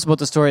 Tell us about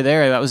the story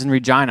there. That was in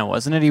Regina,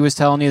 wasn't it? He was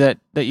telling you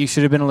that you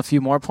should have been a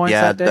few more points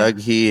that day? Yeah, Doug,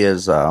 he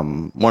is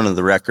one of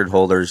the record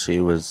holders. He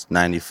was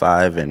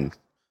 95, and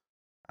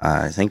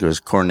I think it was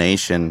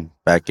Coronation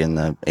back in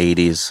the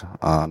 80s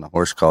on a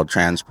horse called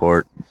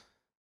Transport.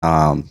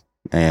 And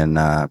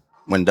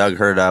when Doug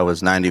heard I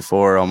was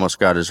 94, almost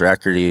got his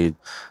record, he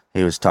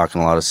was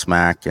talking a lot of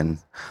smack.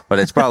 But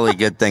it's probably a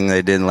good thing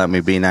they didn't let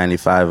me be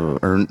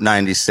 95 or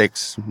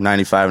 96,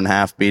 95 and a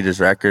half, beat his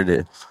record.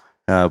 It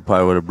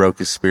probably would have broke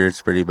his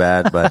spirits pretty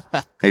bad, but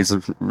he's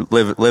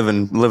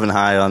living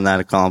high on that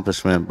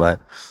accomplishment.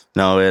 But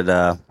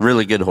no,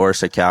 really good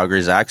horse at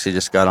Calgary's. I actually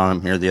just got on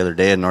him here the other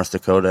day in North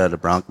Dakota at a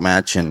bronc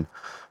match, and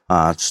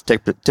it's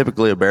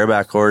typically a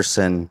bareback horse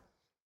and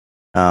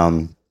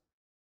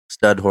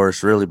stud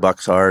horse, really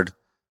bucks hard.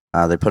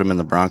 They put him in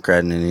the bronc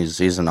riding, and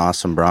he's an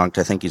awesome bronc.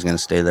 I think he's going to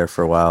stay there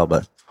for a while,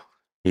 but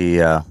he,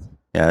 it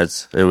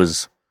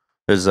was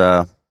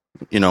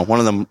one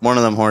of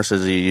them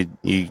horses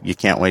you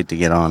can't wait to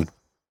get on.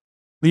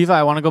 Levi,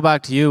 I want to go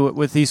back to you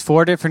with these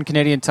 4 different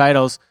Canadian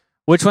titles.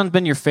 Which one's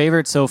been your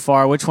favorite so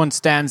far? Which one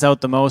stands out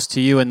the most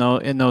to you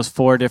in those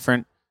 4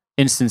 different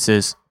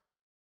instances?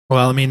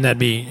 Well, I mean, it'd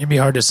be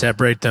hard to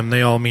separate them.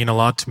 They all mean a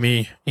lot to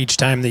me. Each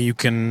time that you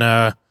can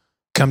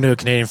come to a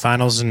Canadian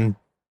finals and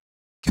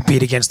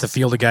compete against the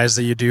field of guys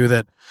that you do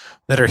that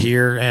are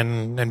here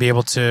and be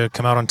able to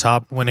come out on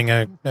top winning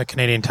a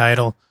Canadian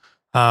title,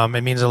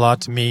 it means a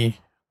lot to me.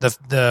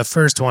 The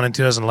first one in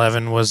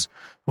 2011 was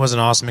an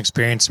awesome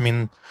experience. I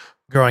mean,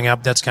 growing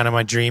up, that's kind of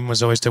my dream,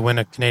 was always to win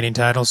a Canadian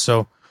title.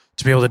 So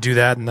to be able to do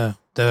that in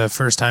the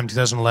first time,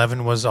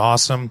 2011, was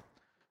awesome.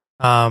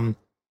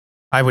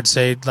 I would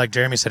say, like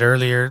Jeremy said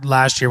earlier,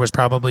 last year was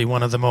probably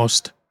one of the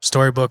most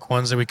storybook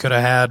ones that we could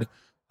have had.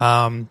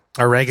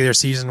 Our regular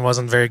season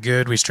wasn't very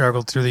good. We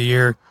struggled through the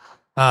year.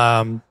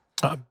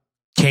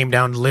 Came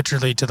down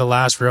literally to the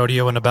last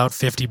rodeo and about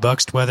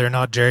 $50 to whether or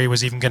not Jerry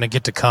was even going to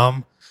get to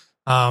come.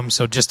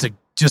 So just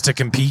to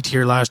compete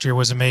here last year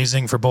was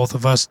amazing for both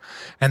of us.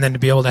 And then to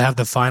be able to have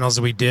the finals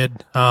that we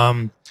did,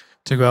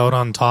 to go out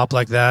on top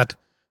like that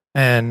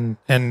and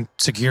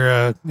secure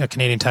a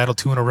Canadian title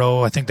 2 in a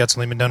row. I think that's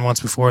only been done once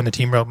before in the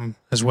team roping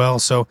as well.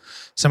 So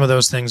some of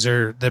those things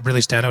that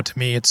really stand out to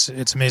me. It's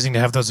amazing to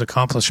have those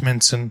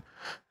accomplishments and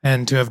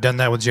to have done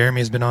that with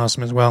Jeremy has been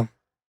awesome as well.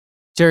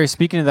 Jerry,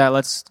 speaking of that,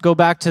 let's go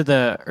back to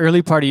the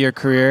early part of your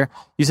career.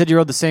 You said you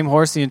rode the same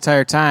horse the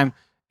entire time,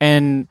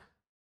 and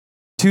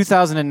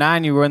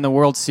 2009 you were in the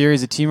World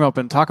Series of team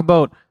roping. Talk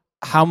about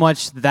how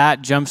much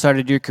that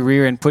jump-started your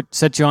career and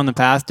set you on the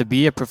path to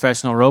be a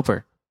professional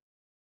roper.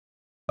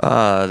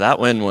 That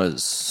win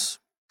was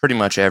pretty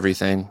much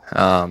everything.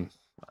 I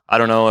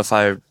don't know if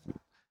I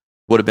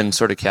would have been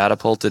sort of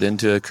catapulted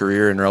into a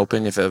career in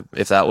roping if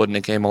that wouldn't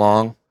have came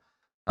along.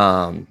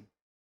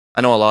 I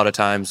know a lot of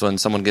times when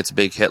someone gets a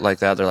big hit like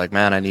that, they're like,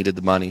 man, I needed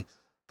the money.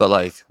 But,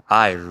 like,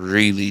 I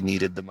really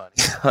needed the money.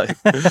 I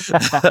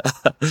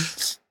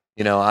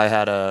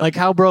had Like,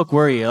 how broke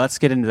were you? Let's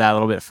get into that a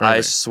little bit further.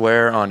 I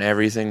swear on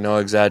everything, no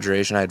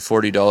exaggeration, I had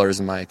 $40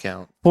 in my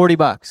account.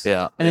 $40?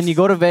 Yeah. And then you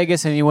go to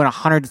Vegas and you win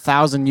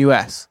 $100,000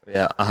 US.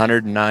 Yeah,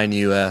 109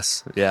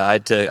 US. Yeah, I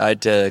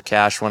had to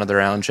cash one of the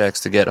round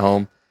checks to get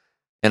home.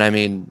 And, I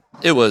mean,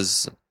 it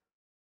was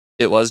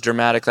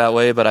dramatic that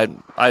way, but I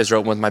was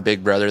roping with my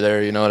big brother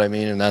there, you know what I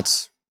mean? And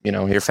that's,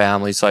 your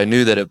family. So I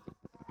knew that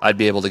I'd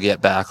be able to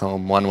get back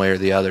home one way or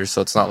the other.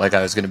 So it's not like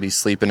I was going to be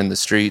sleeping in the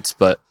streets,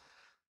 but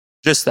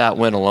just that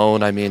win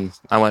alone, I mean,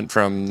 I went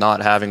from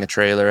not having a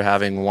trailer,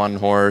 having one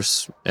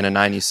horse in a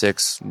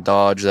 96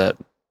 Dodge that,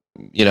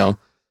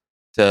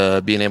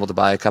 to being able to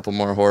buy a couple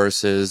more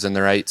horses and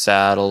the right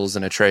saddles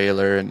and a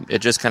trailer. And it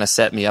just kind of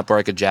set me up where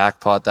I could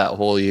jackpot that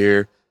whole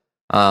year.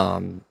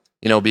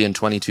 Being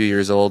 22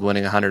 years old,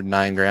 winning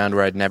 $109,000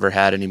 where I'd never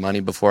had any money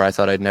before. I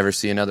thought I'd never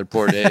see another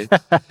poor day.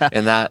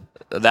 And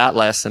that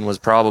lesson was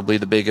probably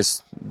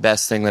the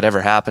best thing that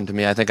ever happened to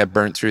me. I think I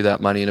burnt through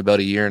that money in about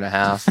a year and a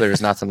half. There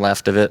was nothing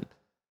left of it.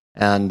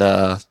 And,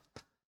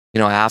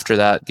 after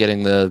that,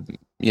 getting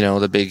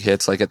the big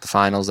hits like at the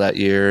finals that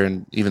year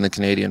and even the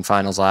Canadian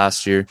finals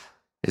last year,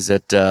 is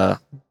that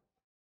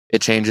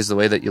it changes the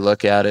way that you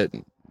look at it,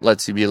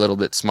 lets you be a little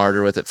bit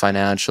smarter with it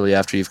financially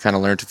after you've kind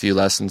of learned a few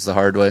lessons the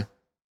hard way.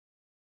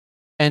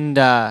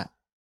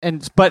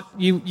 But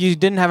you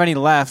didn't have any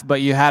left,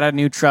 but you had a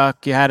new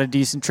truck, you had a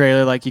decent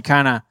trailer, like you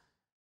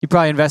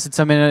probably invested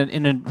some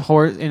in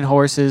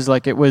horses,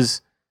 like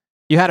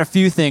you had a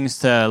few things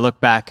to look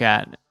back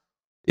at.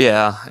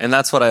 Yeah, and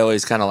that's what I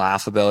always kind of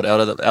laugh about.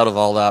 Out of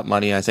all that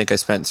money, I think I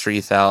spent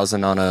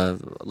 $3,000 on a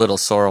little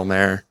sorrel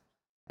mare,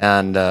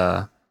 and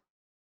I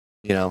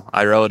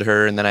rode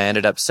her, and then I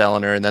ended up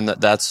selling her, and then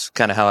that's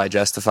kind of how I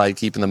justified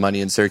keeping the money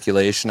in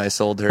circulation. I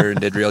sold her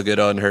and did real good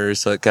on her,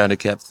 so it kind of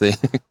kept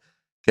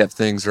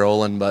things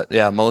rolling. But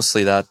yeah,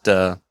 mostly that.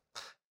 The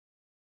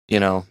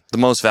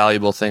most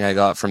valuable thing I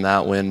got from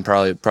that win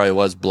probably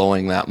was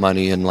blowing that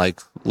money and like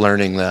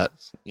learning that.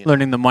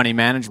 Learning the money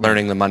management.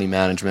 Learning the money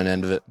management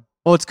end of it.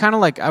 Well, it's kind of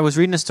like I was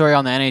reading a story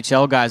on the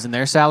NHL guys and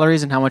their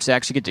salaries and how much they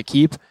actually get to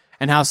keep,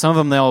 and how some of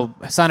them, they'll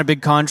sign a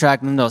big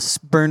contract and then they'll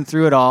burn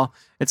through it all.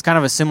 It's kind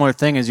of a similar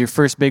thing as your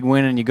first big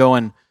win and you go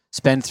and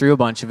spend through a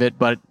bunch of it.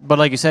 But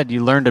like you said,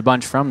 you learned a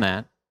bunch from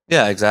that.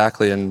 Yeah,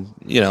 exactly. And,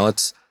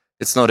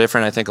 it's no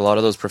different. I think a lot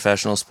of those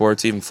professional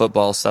sports, even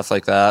football, stuff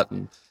like that.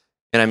 And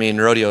I mean,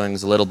 rodeoing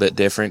is a little bit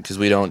different because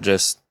we don't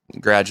just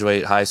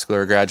graduate high school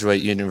or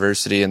graduate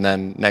university and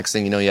then next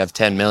thing you know, you have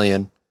 10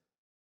 million.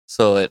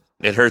 So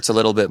it hurts a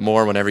little bit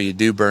more whenever you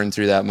do burn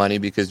through that money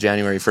because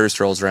January 1st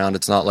rolls around.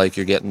 It's not like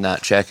you're getting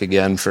that check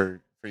again for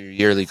your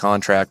yearly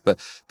contract. But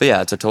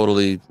yeah, it's a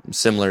totally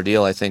similar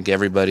deal. I think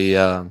everybody,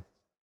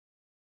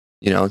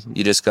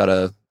 you just got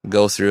to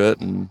go through it,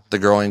 and the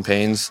growing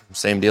pains,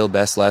 same deal.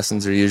 Best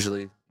lessons are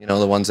usually,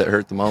 the ones that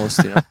hurt the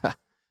most.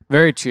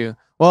 Very true.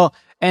 Well,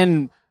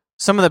 and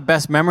some of the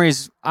best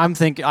memories, I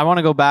want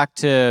to go back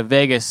to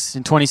Vegas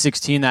in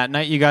 2016. That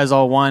night you guys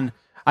all won.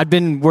 I'd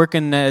been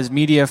working as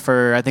media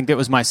for, I think it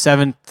was my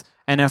 7th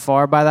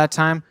NFR by that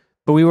time,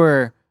 but we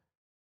were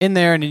in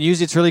there and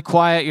usually it's really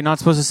quiet. You're not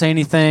supposed to say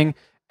anything.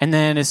 And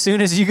then as soon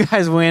as you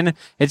guys win,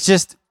 it's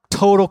just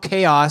total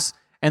chaos.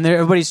 And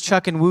everybody's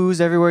chucking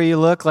woos everywhere you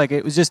look. Like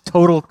it was just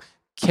total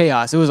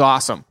chaos. It was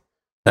awesome.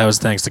 That was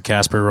thanks to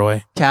Casper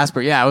Roy.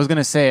 Casper, yeah, I was going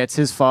to say it's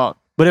his fault.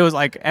 But it was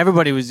like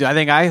everybody was, I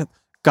think I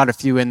got a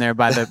few in there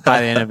by the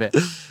end of it.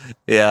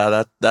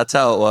 Yeah, that's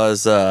how it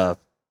was.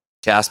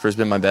 Casper's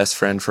been my best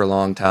friend for a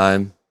long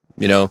time.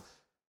 He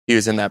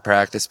was in that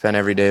practice pen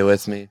every day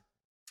with me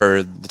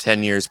for the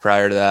 10 years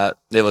prior to that.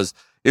 It was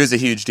a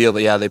huge deal,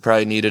 but yeah, they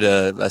probably needed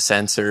a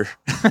censor,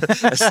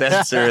 a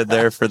censor in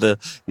there for the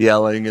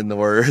yelling and the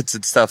words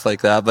and stuff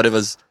like that. But it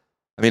was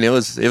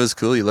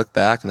cool. You look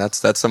back and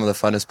that's some of the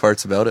funnest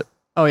parts about it.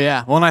 Oh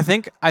yeah. Well, and I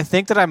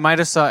think that I might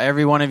have saw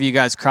every one of you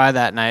guys cry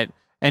that night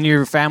and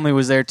your family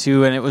was there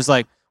too. And it was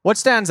like, what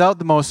stands out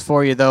the most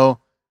for you though?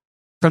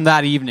 From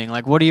that evening,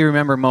 like what do you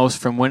remember most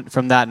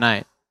from that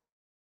night?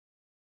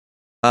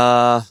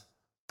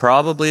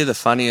 Probably the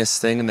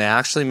funniest thing, and they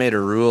actually made a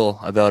rule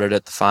about it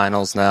at the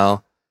finals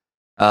now.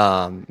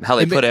 How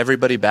they put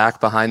everybody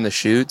back behind the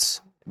chutes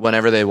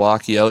whenever they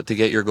walk you out to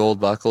get your gold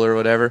buckle or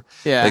whatever.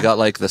 Yeah, they got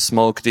like the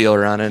smoke deal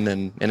running,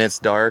 and it's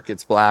dark,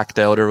 it's blacked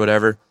out or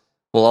whatever.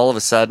 Well, all of a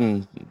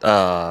sudden,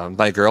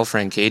 my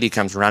girlfriend Katie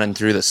comes running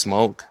through the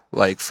smoke,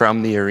 like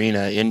from the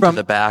arena into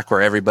the back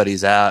where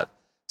everybody's at.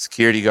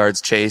 Security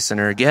guards chasing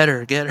her, get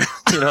her.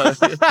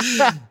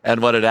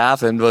 And what had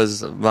happened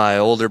was my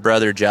older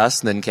brother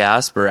Justin and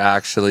Casper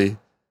actually,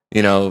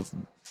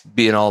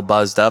 being all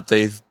buzzed up,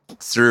 they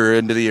threw her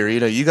into the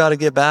arena. You got to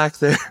get back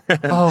there.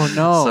 Oh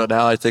no! So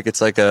now I think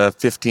it's like a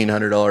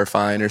 $1,500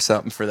 fine or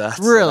something for that.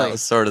 Really? So that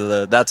was sort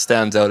of that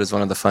stands out as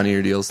one of the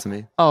funnier deals to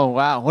me. Oh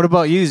wow! What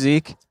about you,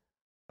 Zeke?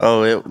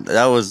 Oh, it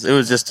was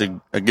just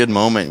a good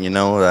moment,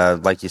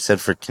 like you said,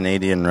 for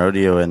Canadian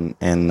rodeo, and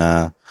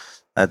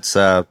that's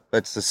the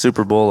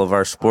Super Bowl of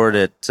our sport.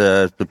 It's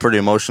a pretty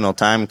emotional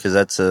time because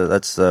that's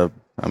the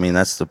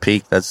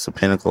peak, that's the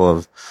pinnacle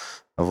of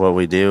what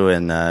we do,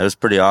 and it was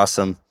pretty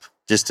awesome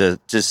just to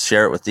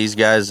share it with these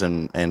guys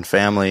and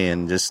family,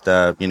 and just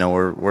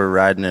we're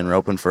riding and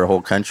roping for a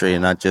whole country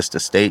and not just a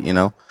state.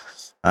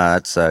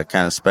 It's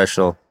kind of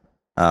special.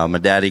 My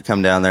daddy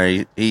come down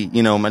there.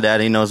 My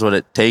daddy knows what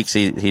it takes.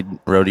 He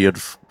rodeoed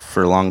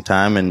for a long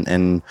time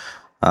and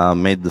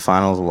made the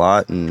finals a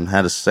lot and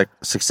had a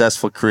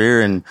successful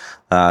career. And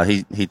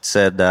he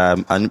said,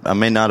 I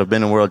may not have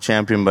been a world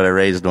champion, but I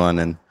raised one,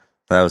 and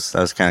that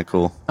was kind of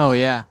cool. Oh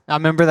yeah, I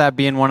remember that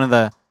being one of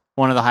the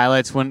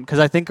highlights because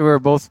I think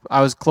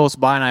I was close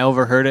by and I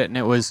overheard it,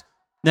 and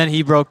then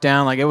he broke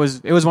down. Like it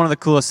was one of the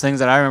coolest things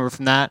that I remember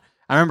from that.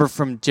 I remember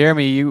from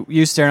Jeremy,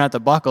 you staring at the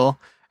buckle.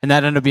 And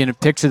that ended up being a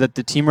picture that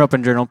the Team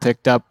Roping Journal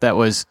picked up that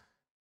was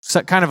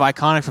kind of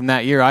iconic from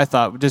that year, I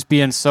thought, just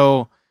being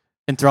so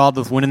enthralled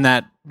with winning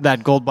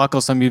that gold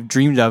buckle, something you've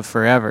dreamed of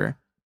forever.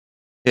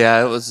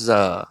 Yeah, it was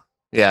it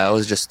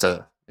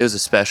was a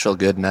special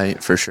good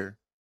night for sure.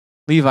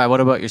 Levi, what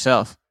about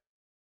yourself?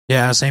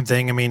 Yeah, same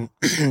thing. I mean,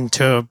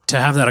 to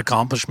have that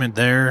accomplishment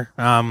there,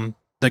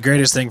 the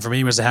greatest thing for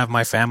me was to have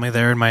my family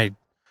there, and my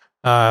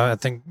I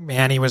think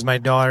Annie was my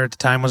daughter at the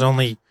time.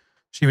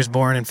 She was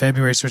born in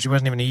February, so she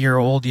wasn't even a year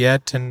old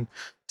yet, and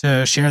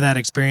to share that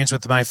experience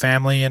with my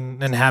family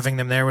and having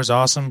them there was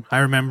awesome. I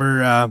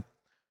remember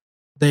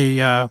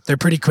they're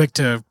pretty quick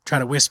to try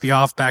to whisk me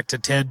off back to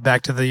Ted,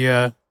 back to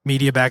the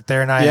media back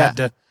there, and I had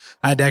to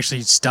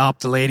actually stop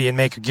the lady and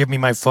make her give me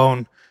my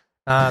phone.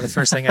 The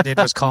first thing I did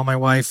was call my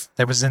wife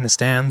that was in the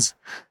stands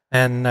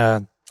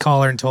and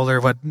call her and told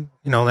her what,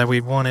 that we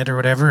won it or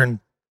whatever. And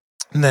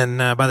then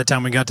by the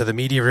time we got to the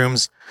media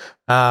rooms,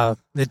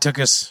 it took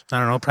us, I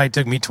don't know, probably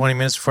took me 20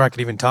 minutes before I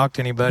could even talk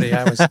to anybody.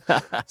 I was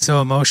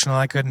so emotional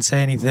I couldn't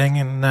say anything.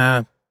 And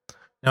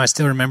I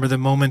still remember the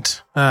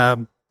moment. I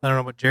don't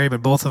know about Jerry,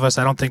 but both of us,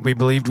 I don't think we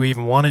believed we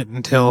even won it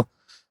until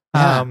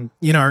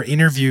our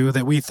interview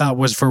that we thought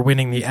was for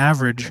winning the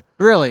average.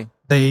 Really?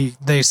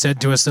 They said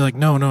to us, they're like,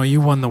 no,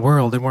 you won the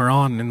world, and we're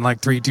on in like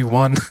 3, 2,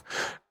 1.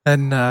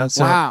 And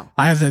so wow.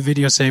 I have that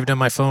video saved on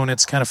my phone.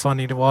 It's kind of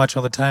funny to watch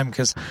all the time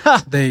because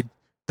they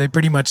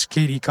pretty much,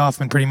 Katie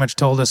Kaufman pretty much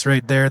told us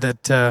right there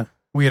that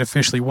we had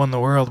officially won the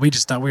world. We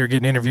just thought we were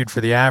getting interviewed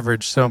for the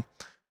average. So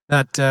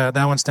that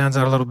one stands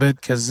out a little bit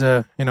because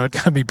it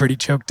got me pretty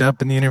choked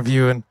up in the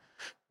interview and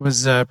it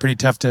was pretty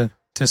tough to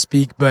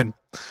speak. But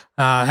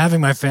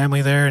having my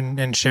family there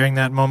and sharing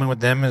that moment with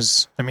them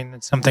it's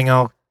something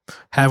I'll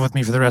have with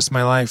me for the rest of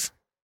my life.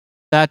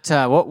 That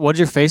what did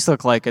your face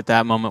look like at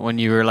that moment when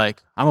you were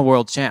like, I'm a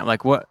world champ?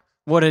 Like what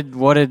did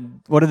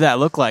that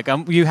look like?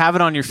 You have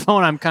it on your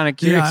phone. I'm kind of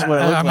curious what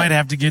it looked like. I might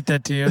have to get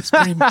that to you. It's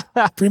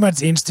pretty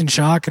much instant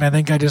shock, and I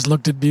think I just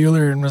looked at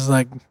Bueller and was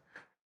like,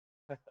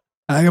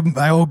 I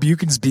hope you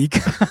can speak.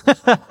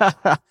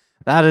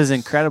 That is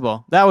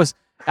incredible.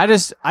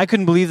 I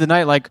couldn't believe the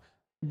night. Like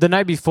the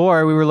night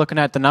before, we were looking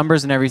at the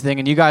numbers and everything,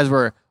 and you guys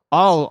were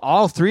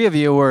all three of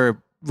you were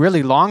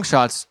really long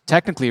shots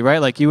technically, right?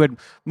 Like you had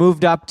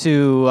moved up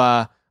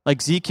to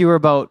like Zeke, you were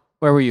about,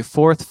 where were you,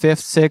 4th,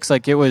 5th, 6th?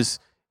 Like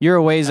you're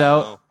a ways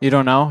out. You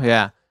don't know?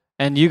 Yeah.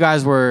 And you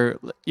guys were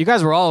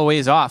all a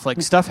ways off.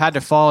 Like stuff had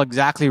to fall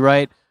exactly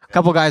right. A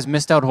couple guys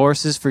missed out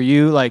horses for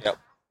you. Like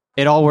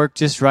it all worked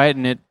just right,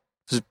 and it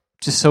was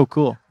just so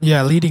cool.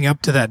 Yeah, leading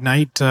up to that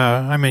night,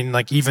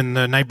 like even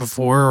the night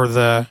before or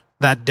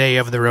that day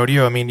of the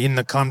rodeo, in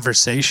the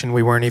conversation,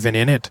 we weren't even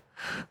in it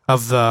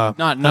of the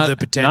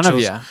potentials. None of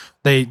you.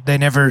 They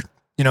never,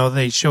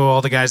 they show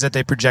all the guys that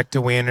they project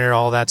to win or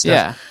all that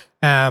stuff.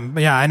 Yeah.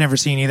 I never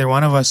seen either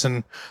one of us.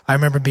 And I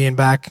remember being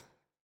back,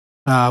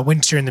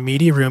 once you're in the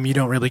media room, you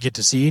don't really get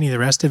to see any of the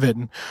rest of it.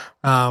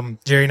 And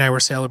Jerry and I were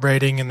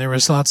celebrating and there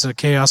was lots of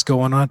chaos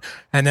going on.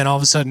 And then all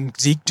of a sudden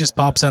Zeke just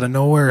pops out of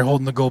nowhere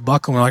holding the gold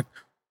buckle. And we're like,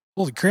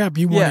 holy crap,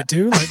 you won it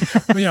too. Like,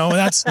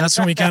 that's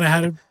when we kind of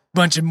had a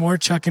bunch of more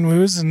chuck and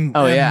woos. And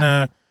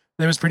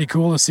it was pretty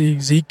cool to see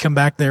Zeke come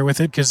back there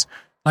with it. Cause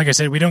like I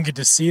said, we don't get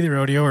to see the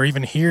rodeo or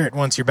even hear it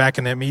once you're back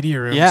in that media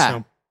room. Yeah.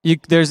 So.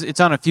 It's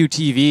on a few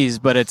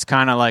TVs, but it's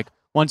kind of like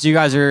once you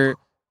guys are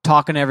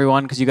talking to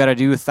everyone, because you got to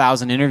do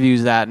 1,000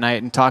 interviews that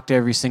night and talk to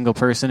every single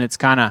person, it's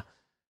kind of,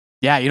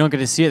 you don't get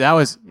to see it. That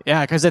was,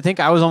 because I think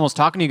I was almost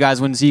talking to you guys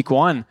when Zeke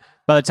won.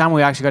 By the time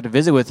we actually got to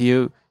visit with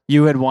you,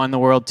 you had won the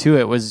world too.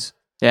 It was,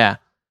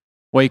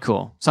 way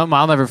cool. Something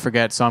I'll never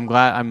forget. So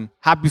I'm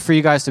happy for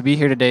you guys to be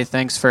here today.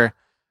 Thanks for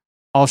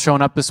all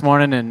showing up this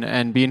morning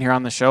and being here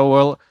on the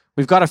show.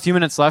 We've got a few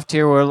minutes left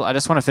here. I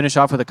just want to finish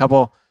off with a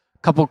couple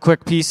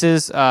quick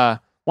pieces.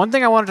 One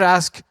thing I wanted to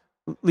ask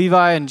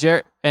Levi and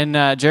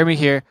Jeremy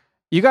here.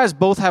 You guys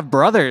both have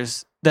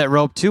brothers that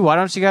rope too. Why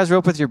don't you guys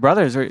rope with your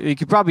brothers? Or you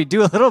could probably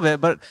do a little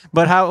bit, but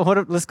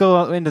let's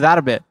go into that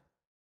a bit.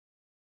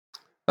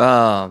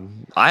 I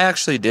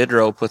actually did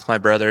rope with my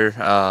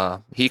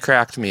brother. He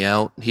cracked me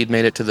out. He'd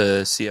made it to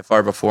the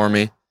CFR before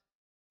me,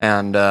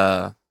 and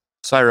so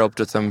I roped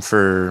with him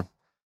for,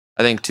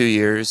 I think, 2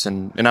 years,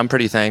 and I'm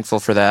pretty thankful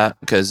for that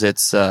because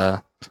it's,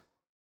 it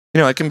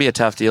can be a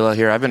tough deal out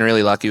here. I've been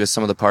really lucky with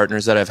some of the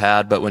partners that I've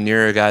had, but when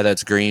you're a guy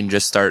that's green,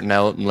 just starting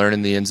out and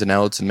learning the ins and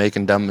outs and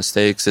making dumb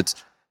mistakes, it's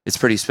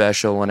pretty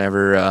special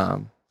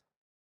whenever,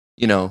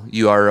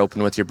 you are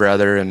open with your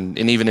brother, and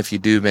even if you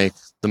do make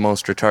the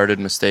most retarded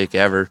mistake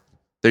ever,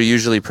 they're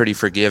usually pretty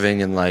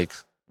forgiving and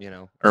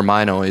or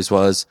mine always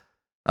was.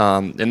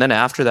 And then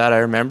after that, I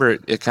remember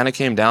it kind of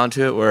came down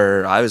to it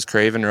where I was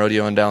craving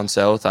rodeoing down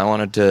south. I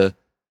wanted to,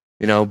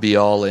 be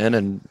all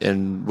in.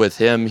 And with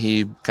him,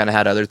 he kind of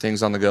had other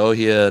things on the go.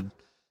 He had,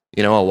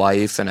 a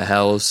wife and a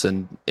house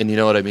and you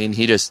know what I mean?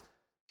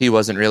 He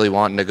wasn't really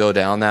wanting to go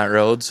down that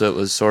road. So it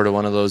was sort of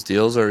one of those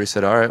deals where we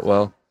said, all right,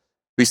 well,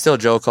 we still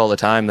joke all the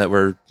time that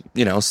we're,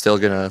 still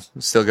gonna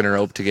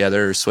rope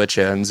together or switch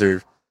ends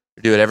or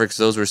do whatever. Cause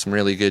those were some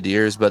really good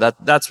years. But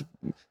that's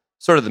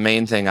sort of the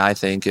main thing I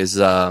think is,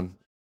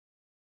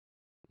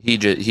 he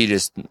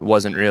just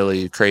wasn't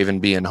really craving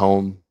being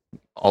home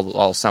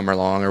all summer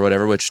long or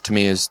whatever, which to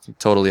me is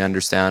totally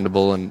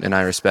understandable, and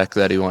I respect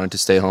that he wanted to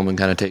stay home and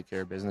kind of take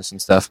care of business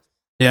and stuff.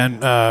 Yeah,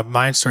 and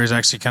my story is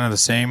actually kind of the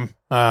same.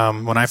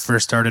 When I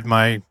first started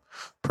my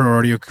pro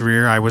rodeo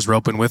career, I was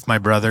roping with my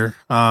brother.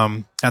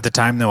 At the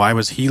time, though, I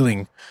was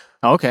heeling.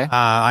 Okay.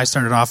 I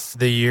started off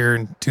the year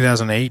in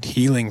 2008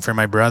 heeling for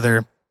my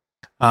brother,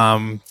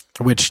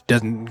 which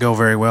didn't go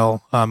very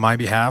well on my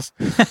behalf.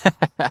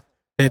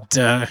 It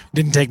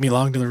didn't take me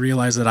long to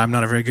realize that I'm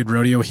not a very good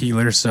rodeo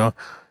healer. So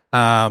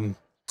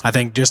I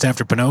think just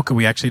after Ponoka,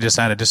 we actually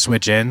decided to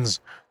switch ends,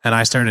 and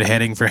I started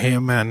heading for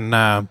him,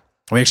 and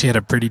we actually had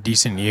a pretty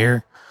decent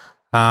year.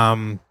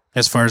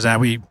 As far as that,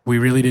 we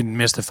really didn't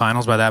miss the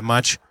finals by that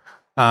much.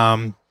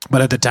 But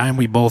at the time,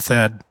 we both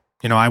had,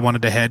 I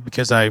wanted to head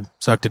because I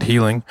sucked at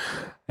heeling,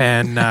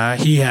 and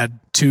he had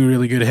two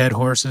really good head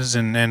horses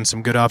and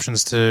some good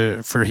options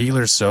for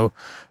healers. So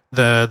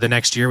the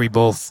next year, we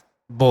both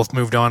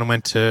moved on and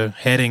went to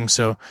heading.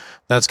 So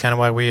that's kind of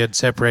why we had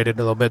separated a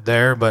little bit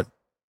there. But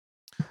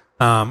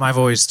I've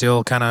always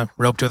still kind of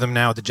roped with him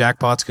now at the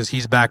Jackpots because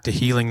he's back to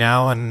healing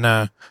now.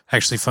 And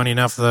actually, funny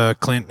enough, the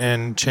Clint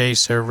and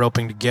Chase are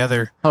roping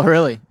together. Oh,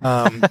 really?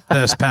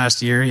 This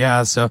past year,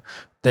 yeah. So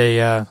they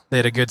had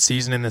a good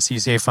season in the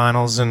CCA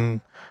finals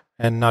and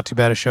not too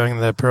bad at showing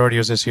the pro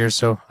rodeos this year.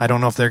 So I don't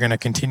know if they're going to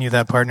continue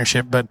that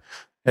partnership, but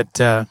it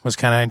was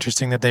kind of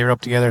interesting that they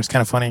roped together. It's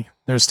kind of funny.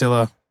 There's still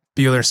a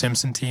Bueller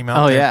Simpson team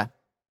out there. Oh, yeah.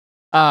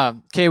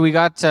 Okay, we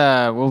got,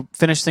 we'll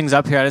finish things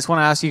up here. I just want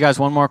to ask you guys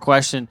one more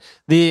question.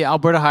 The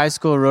Alberta High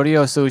School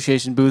Rodeo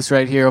Association booth's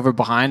right here over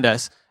behind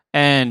us.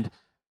 And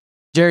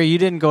Jerry, you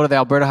didn't go to the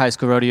Alberta High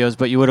School Rodeos,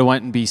 but you would have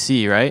went in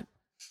BC, right?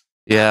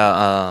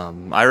 Yeah,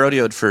 I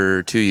rodeoed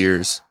for 2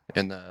 years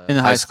in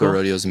the high school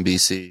rodeos in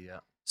BC. Yeah.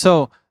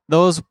 So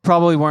those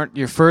probably weren't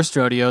your first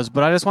rodeos,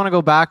 but I just want to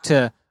go back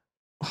to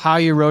how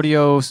your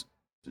rodeo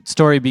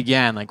story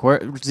began. Like,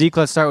 Zeke,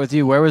 let's start with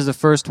you. Where was the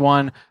first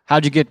one?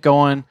 How'd you get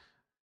going?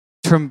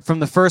 From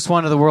the first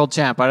one to the world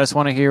champ, I just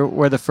want to hear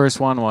where the first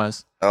one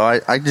was. Oh,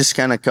 I just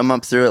kind of come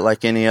up through it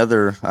like any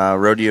other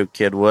rodeo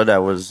kid would. I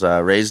was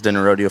raised in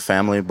a rodeo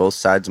family, both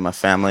sides of my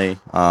family,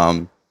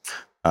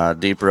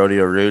 deep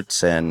rodeo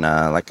roots. And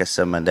like I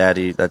said, my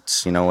daddy,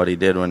 that's, what he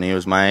did when he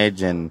was my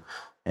age and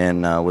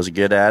was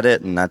good at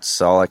it. And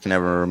that's all I can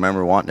ever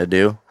remember wanting to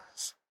do.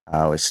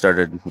 We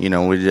started, we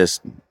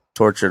just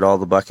tortured all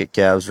the bucket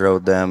calves,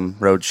 rode them,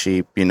 rode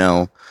sheep, we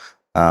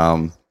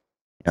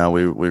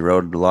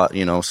rode a lot,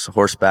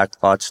 horseback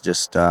lots,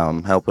 just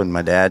helping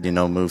my dad,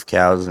 move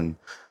cows and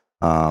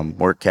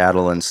work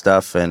cattle and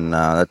stuff. And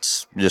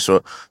that's just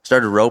what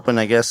started roping,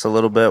 I guess, a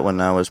little bit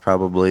when I was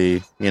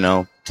probably,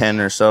 10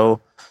 or so.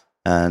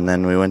 And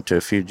then we went to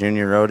a few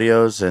junior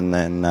rodeos and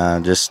then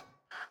just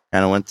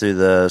kind of went through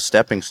the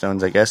stepping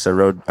stones, I guess. I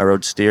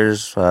rode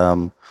steers,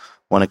 won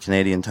a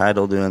Canadian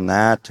title doing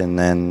that. And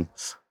then,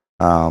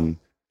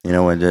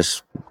 I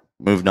just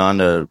moved on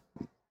to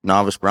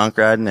novice bronc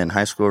riding and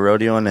high school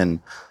rodeoing,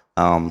 and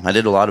I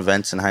did a lot of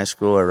events in high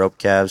school. I roped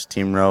calves,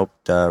 team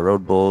roped,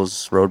 rode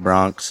bulls, rode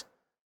broncs,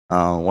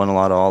 won a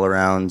lot of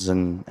all-arounds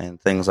and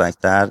things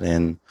like that,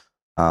 and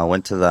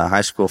went to the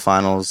high school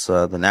finals,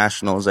 the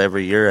nationals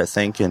every year, I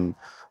think, and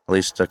at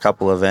least a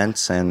couple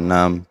events, and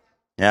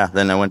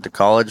then I went to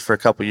college for a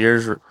couple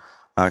years,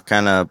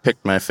 kind of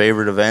picked my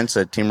favorite events.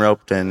 I team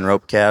roped and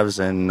roped calves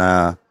and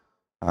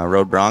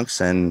rode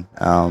broncs, and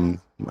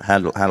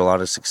had a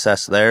lot of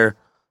success there.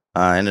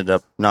 Ended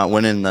up not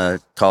winning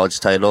the college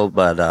title,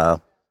 but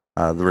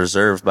the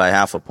reserve by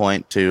half a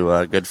point to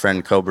a good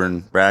friend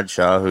Coburn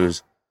Bradshaw,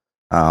 who's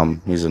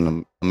he's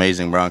an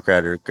amazing bronc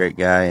rider, great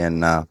guy,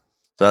 and so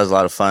that was a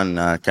lot of fun.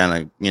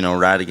 Kind of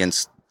ride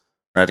against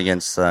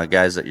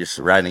guys that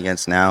you're riding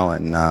against now,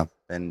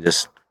 and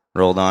just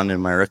rolled on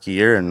in my rookie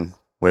year, and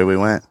away we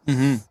went.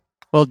 Mm-hmm.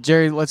 Well,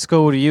 Jerry, let's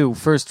go to you.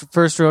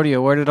 First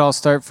rodeo. Where did it all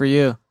start for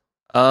you?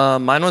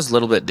 Mine was a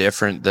little bit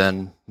different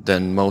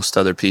than most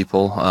other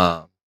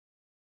people.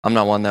 I'm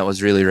not one that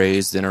was really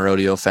raised in a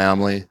rodeo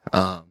family.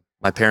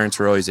 My parents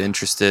were always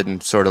interested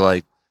in sort of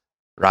like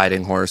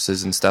riding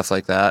horses and stuff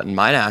like that. And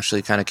mine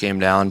actually kind of came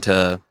down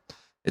to,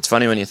 it's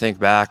funny when you think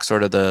back,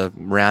 sort of the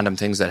random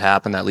things that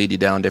happen that lead you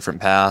down different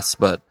paths.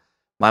 But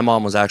my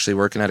mom was actually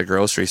working at a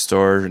grocery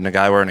store, and a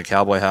guy wearing a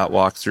cowboy hat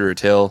walked through her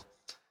till,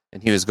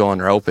 and he was going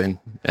roping.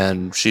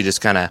 And she just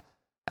kind of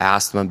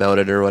asked him about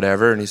it or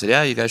whatever. And he said,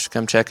 yeah, you guys should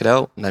come check it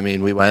out. And I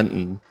mean, we went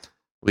and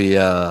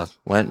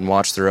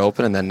watched the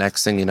roping, and then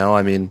next thing you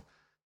know,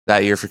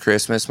 that year for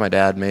Christmas, my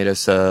dad made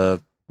us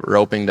a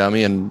roping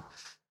dummy, and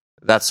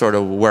that's sort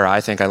of where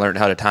I think I learned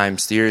how to time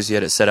steers. He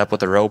had it set up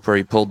with a rope where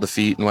he pulled the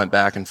feet and went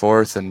back and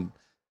forth, and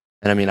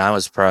I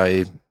was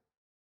probably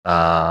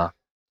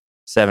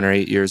 7 or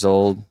 8 years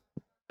old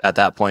at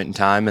that point in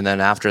time, and then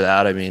after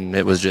that,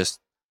 it was just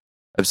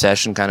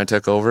obsession kind of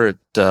took over. It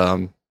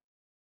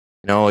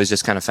always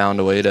just kind of found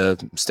a way to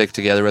stick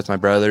together with my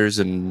brothers,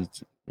 and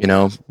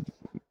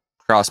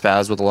cross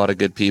paths with a lot of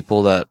good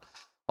people that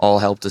all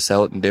helped us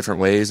out in different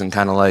ways and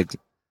kind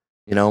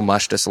of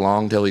mushed us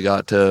along till we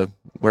got to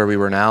where we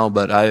were now.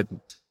 But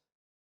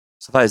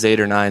if I was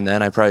 8 or 9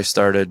 then, I probably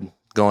started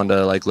going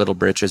to like Little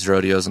Britches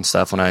rodeos and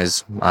stuff when I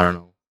was,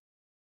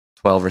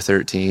 12 or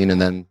 13,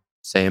 and then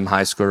same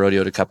high school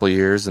rodeoed a couple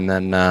years. And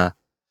then,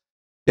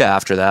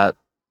 after that,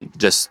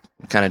 just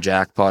kind of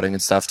jackpotting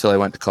and stuff till I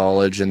went to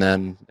college. And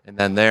then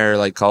there,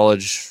 like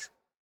college,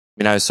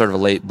 I mean, I was sort of a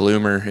late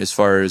bloomer as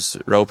far as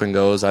roping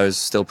goes. I was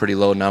still pretty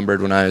low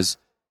numbered when I was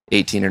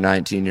 18 or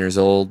 19 years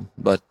old,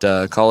 but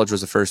college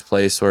was the first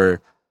place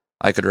where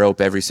I could rope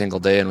every single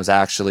day and was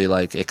actually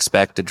like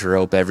expected to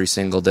rope every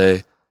single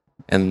day.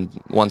 And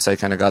once I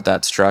kind of got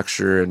that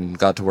structure and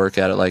got to work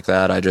at it like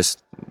that,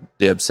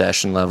 the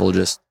obsession level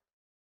just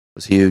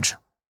was huge.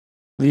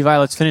 Levi,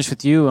 let's finish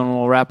with you and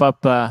we'll wrap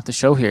up the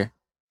show here.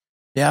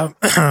 Yeah,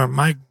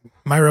 my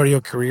rodeo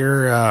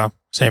career,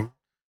 same.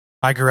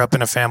 I grew up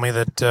in a family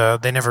that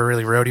they never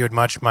really rodeoed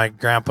much. My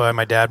grandpa and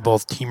my dad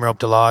both team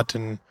roped a lot,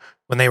 and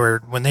when they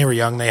were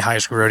young, they high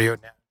school rodeoed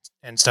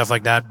and stuff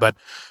like that. But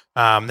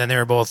then they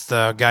were both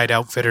guide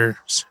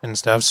outfitters and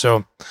stuff.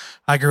 So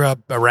I grew up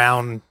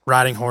around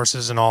riding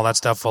horses and all that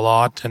stuff a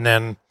lot.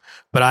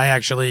 But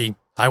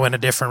I went a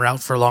different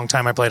route for a long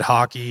time. I played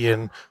hockey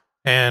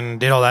and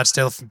did all that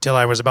stuff until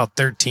I was about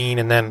 13.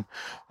 And then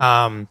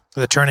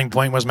the turning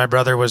point was my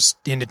brother was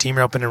into team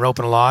roping and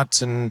roping a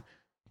lot. And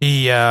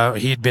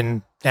he'd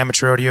been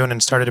amateur rodeoing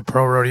and started a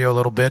pro rodeo a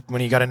little bit when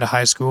he got into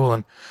high school.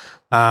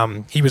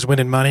 And he was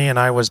winning money and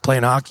I was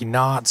playing hockey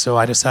not. So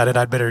I decided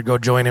I'd better go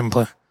join him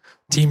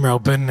team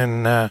roping.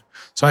 And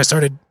so I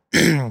started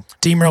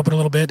team roping a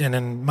little bit. And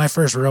then my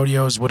first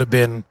rodeos would have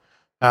been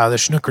the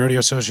Chinook Rodeo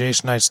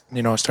Association. I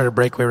started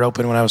breakaway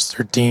roping when I was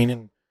 13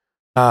 and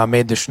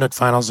made the Chinook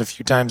finals a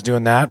few times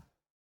doing that.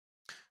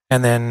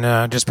 And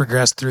then just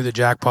progressed through the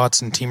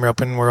jackpots and team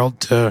roping world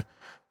to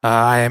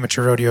I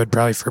amateur rodeoed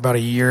probably for about a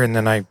year. And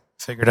then I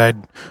figured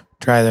I'd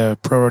try the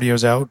pro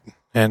rodeos out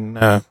and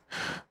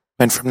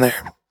went from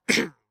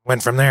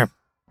there.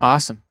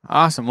 Awesome.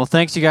 Well,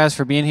 thanks you guys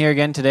for being here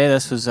again today.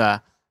 This was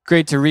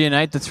great to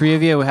reunite the three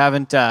of you. We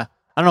haven't, I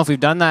don't know if we've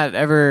done that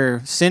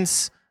ever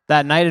since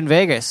that night in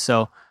Vegas.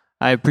 So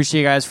I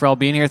appreciate you guys for all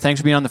being here. Thanks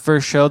for being on the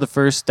first show, the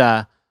first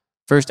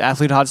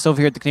athlete hot stove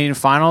here at the Canadian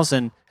Finals.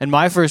 And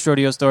my first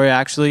rodeo story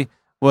actually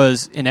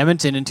was in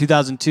Edmonton in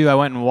 2002. I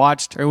went and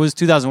watched, or it was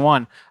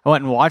 2001. I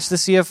went and watched the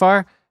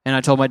CFR, and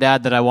I told my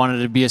dad that I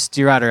wanted to be a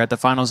steer rider at the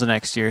finals the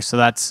next year. So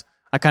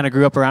I kind of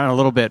grew up around it a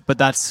little bit, but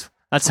that's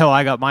how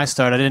I got my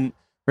start. I didn't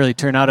really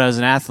turn out as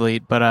an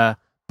athlete, but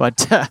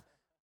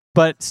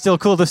still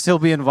cool to still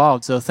be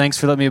involved. So thanks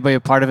for letting me be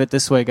a part of it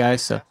this way,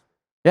 guys. So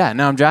yeah,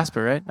 now I'm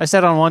Jasper, right? I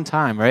said on one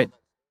time, right?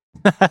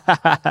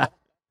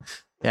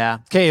 Yeah.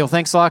 Okay. Well,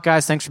 thanks a lot,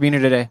 guys. Thanks for being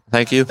here today.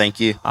 Thank you. Thank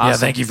you. Awesome. Yeah,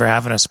 thank you for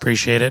having us.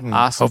 Appreciate it. And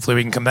hopefully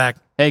we can come back.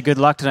 Hey, good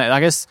luck tonight. I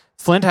guess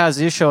Flint has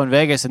his show in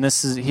Vegas, and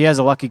he has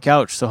a lucky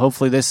couch. So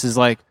hopefully this is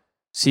like,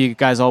 see you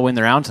guys all win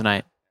the round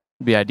tonight.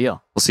 It'd be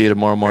ideal. We'll see you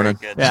tomorrow morning.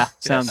 Yeah,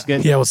 sounds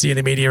good. Yeah, we'll see you in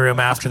the media room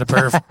after the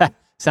perf.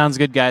 Sounds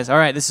good, guys. All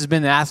right, this has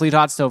been the Athlete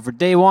Hot Stove for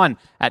day one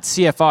at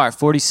CFR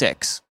 46.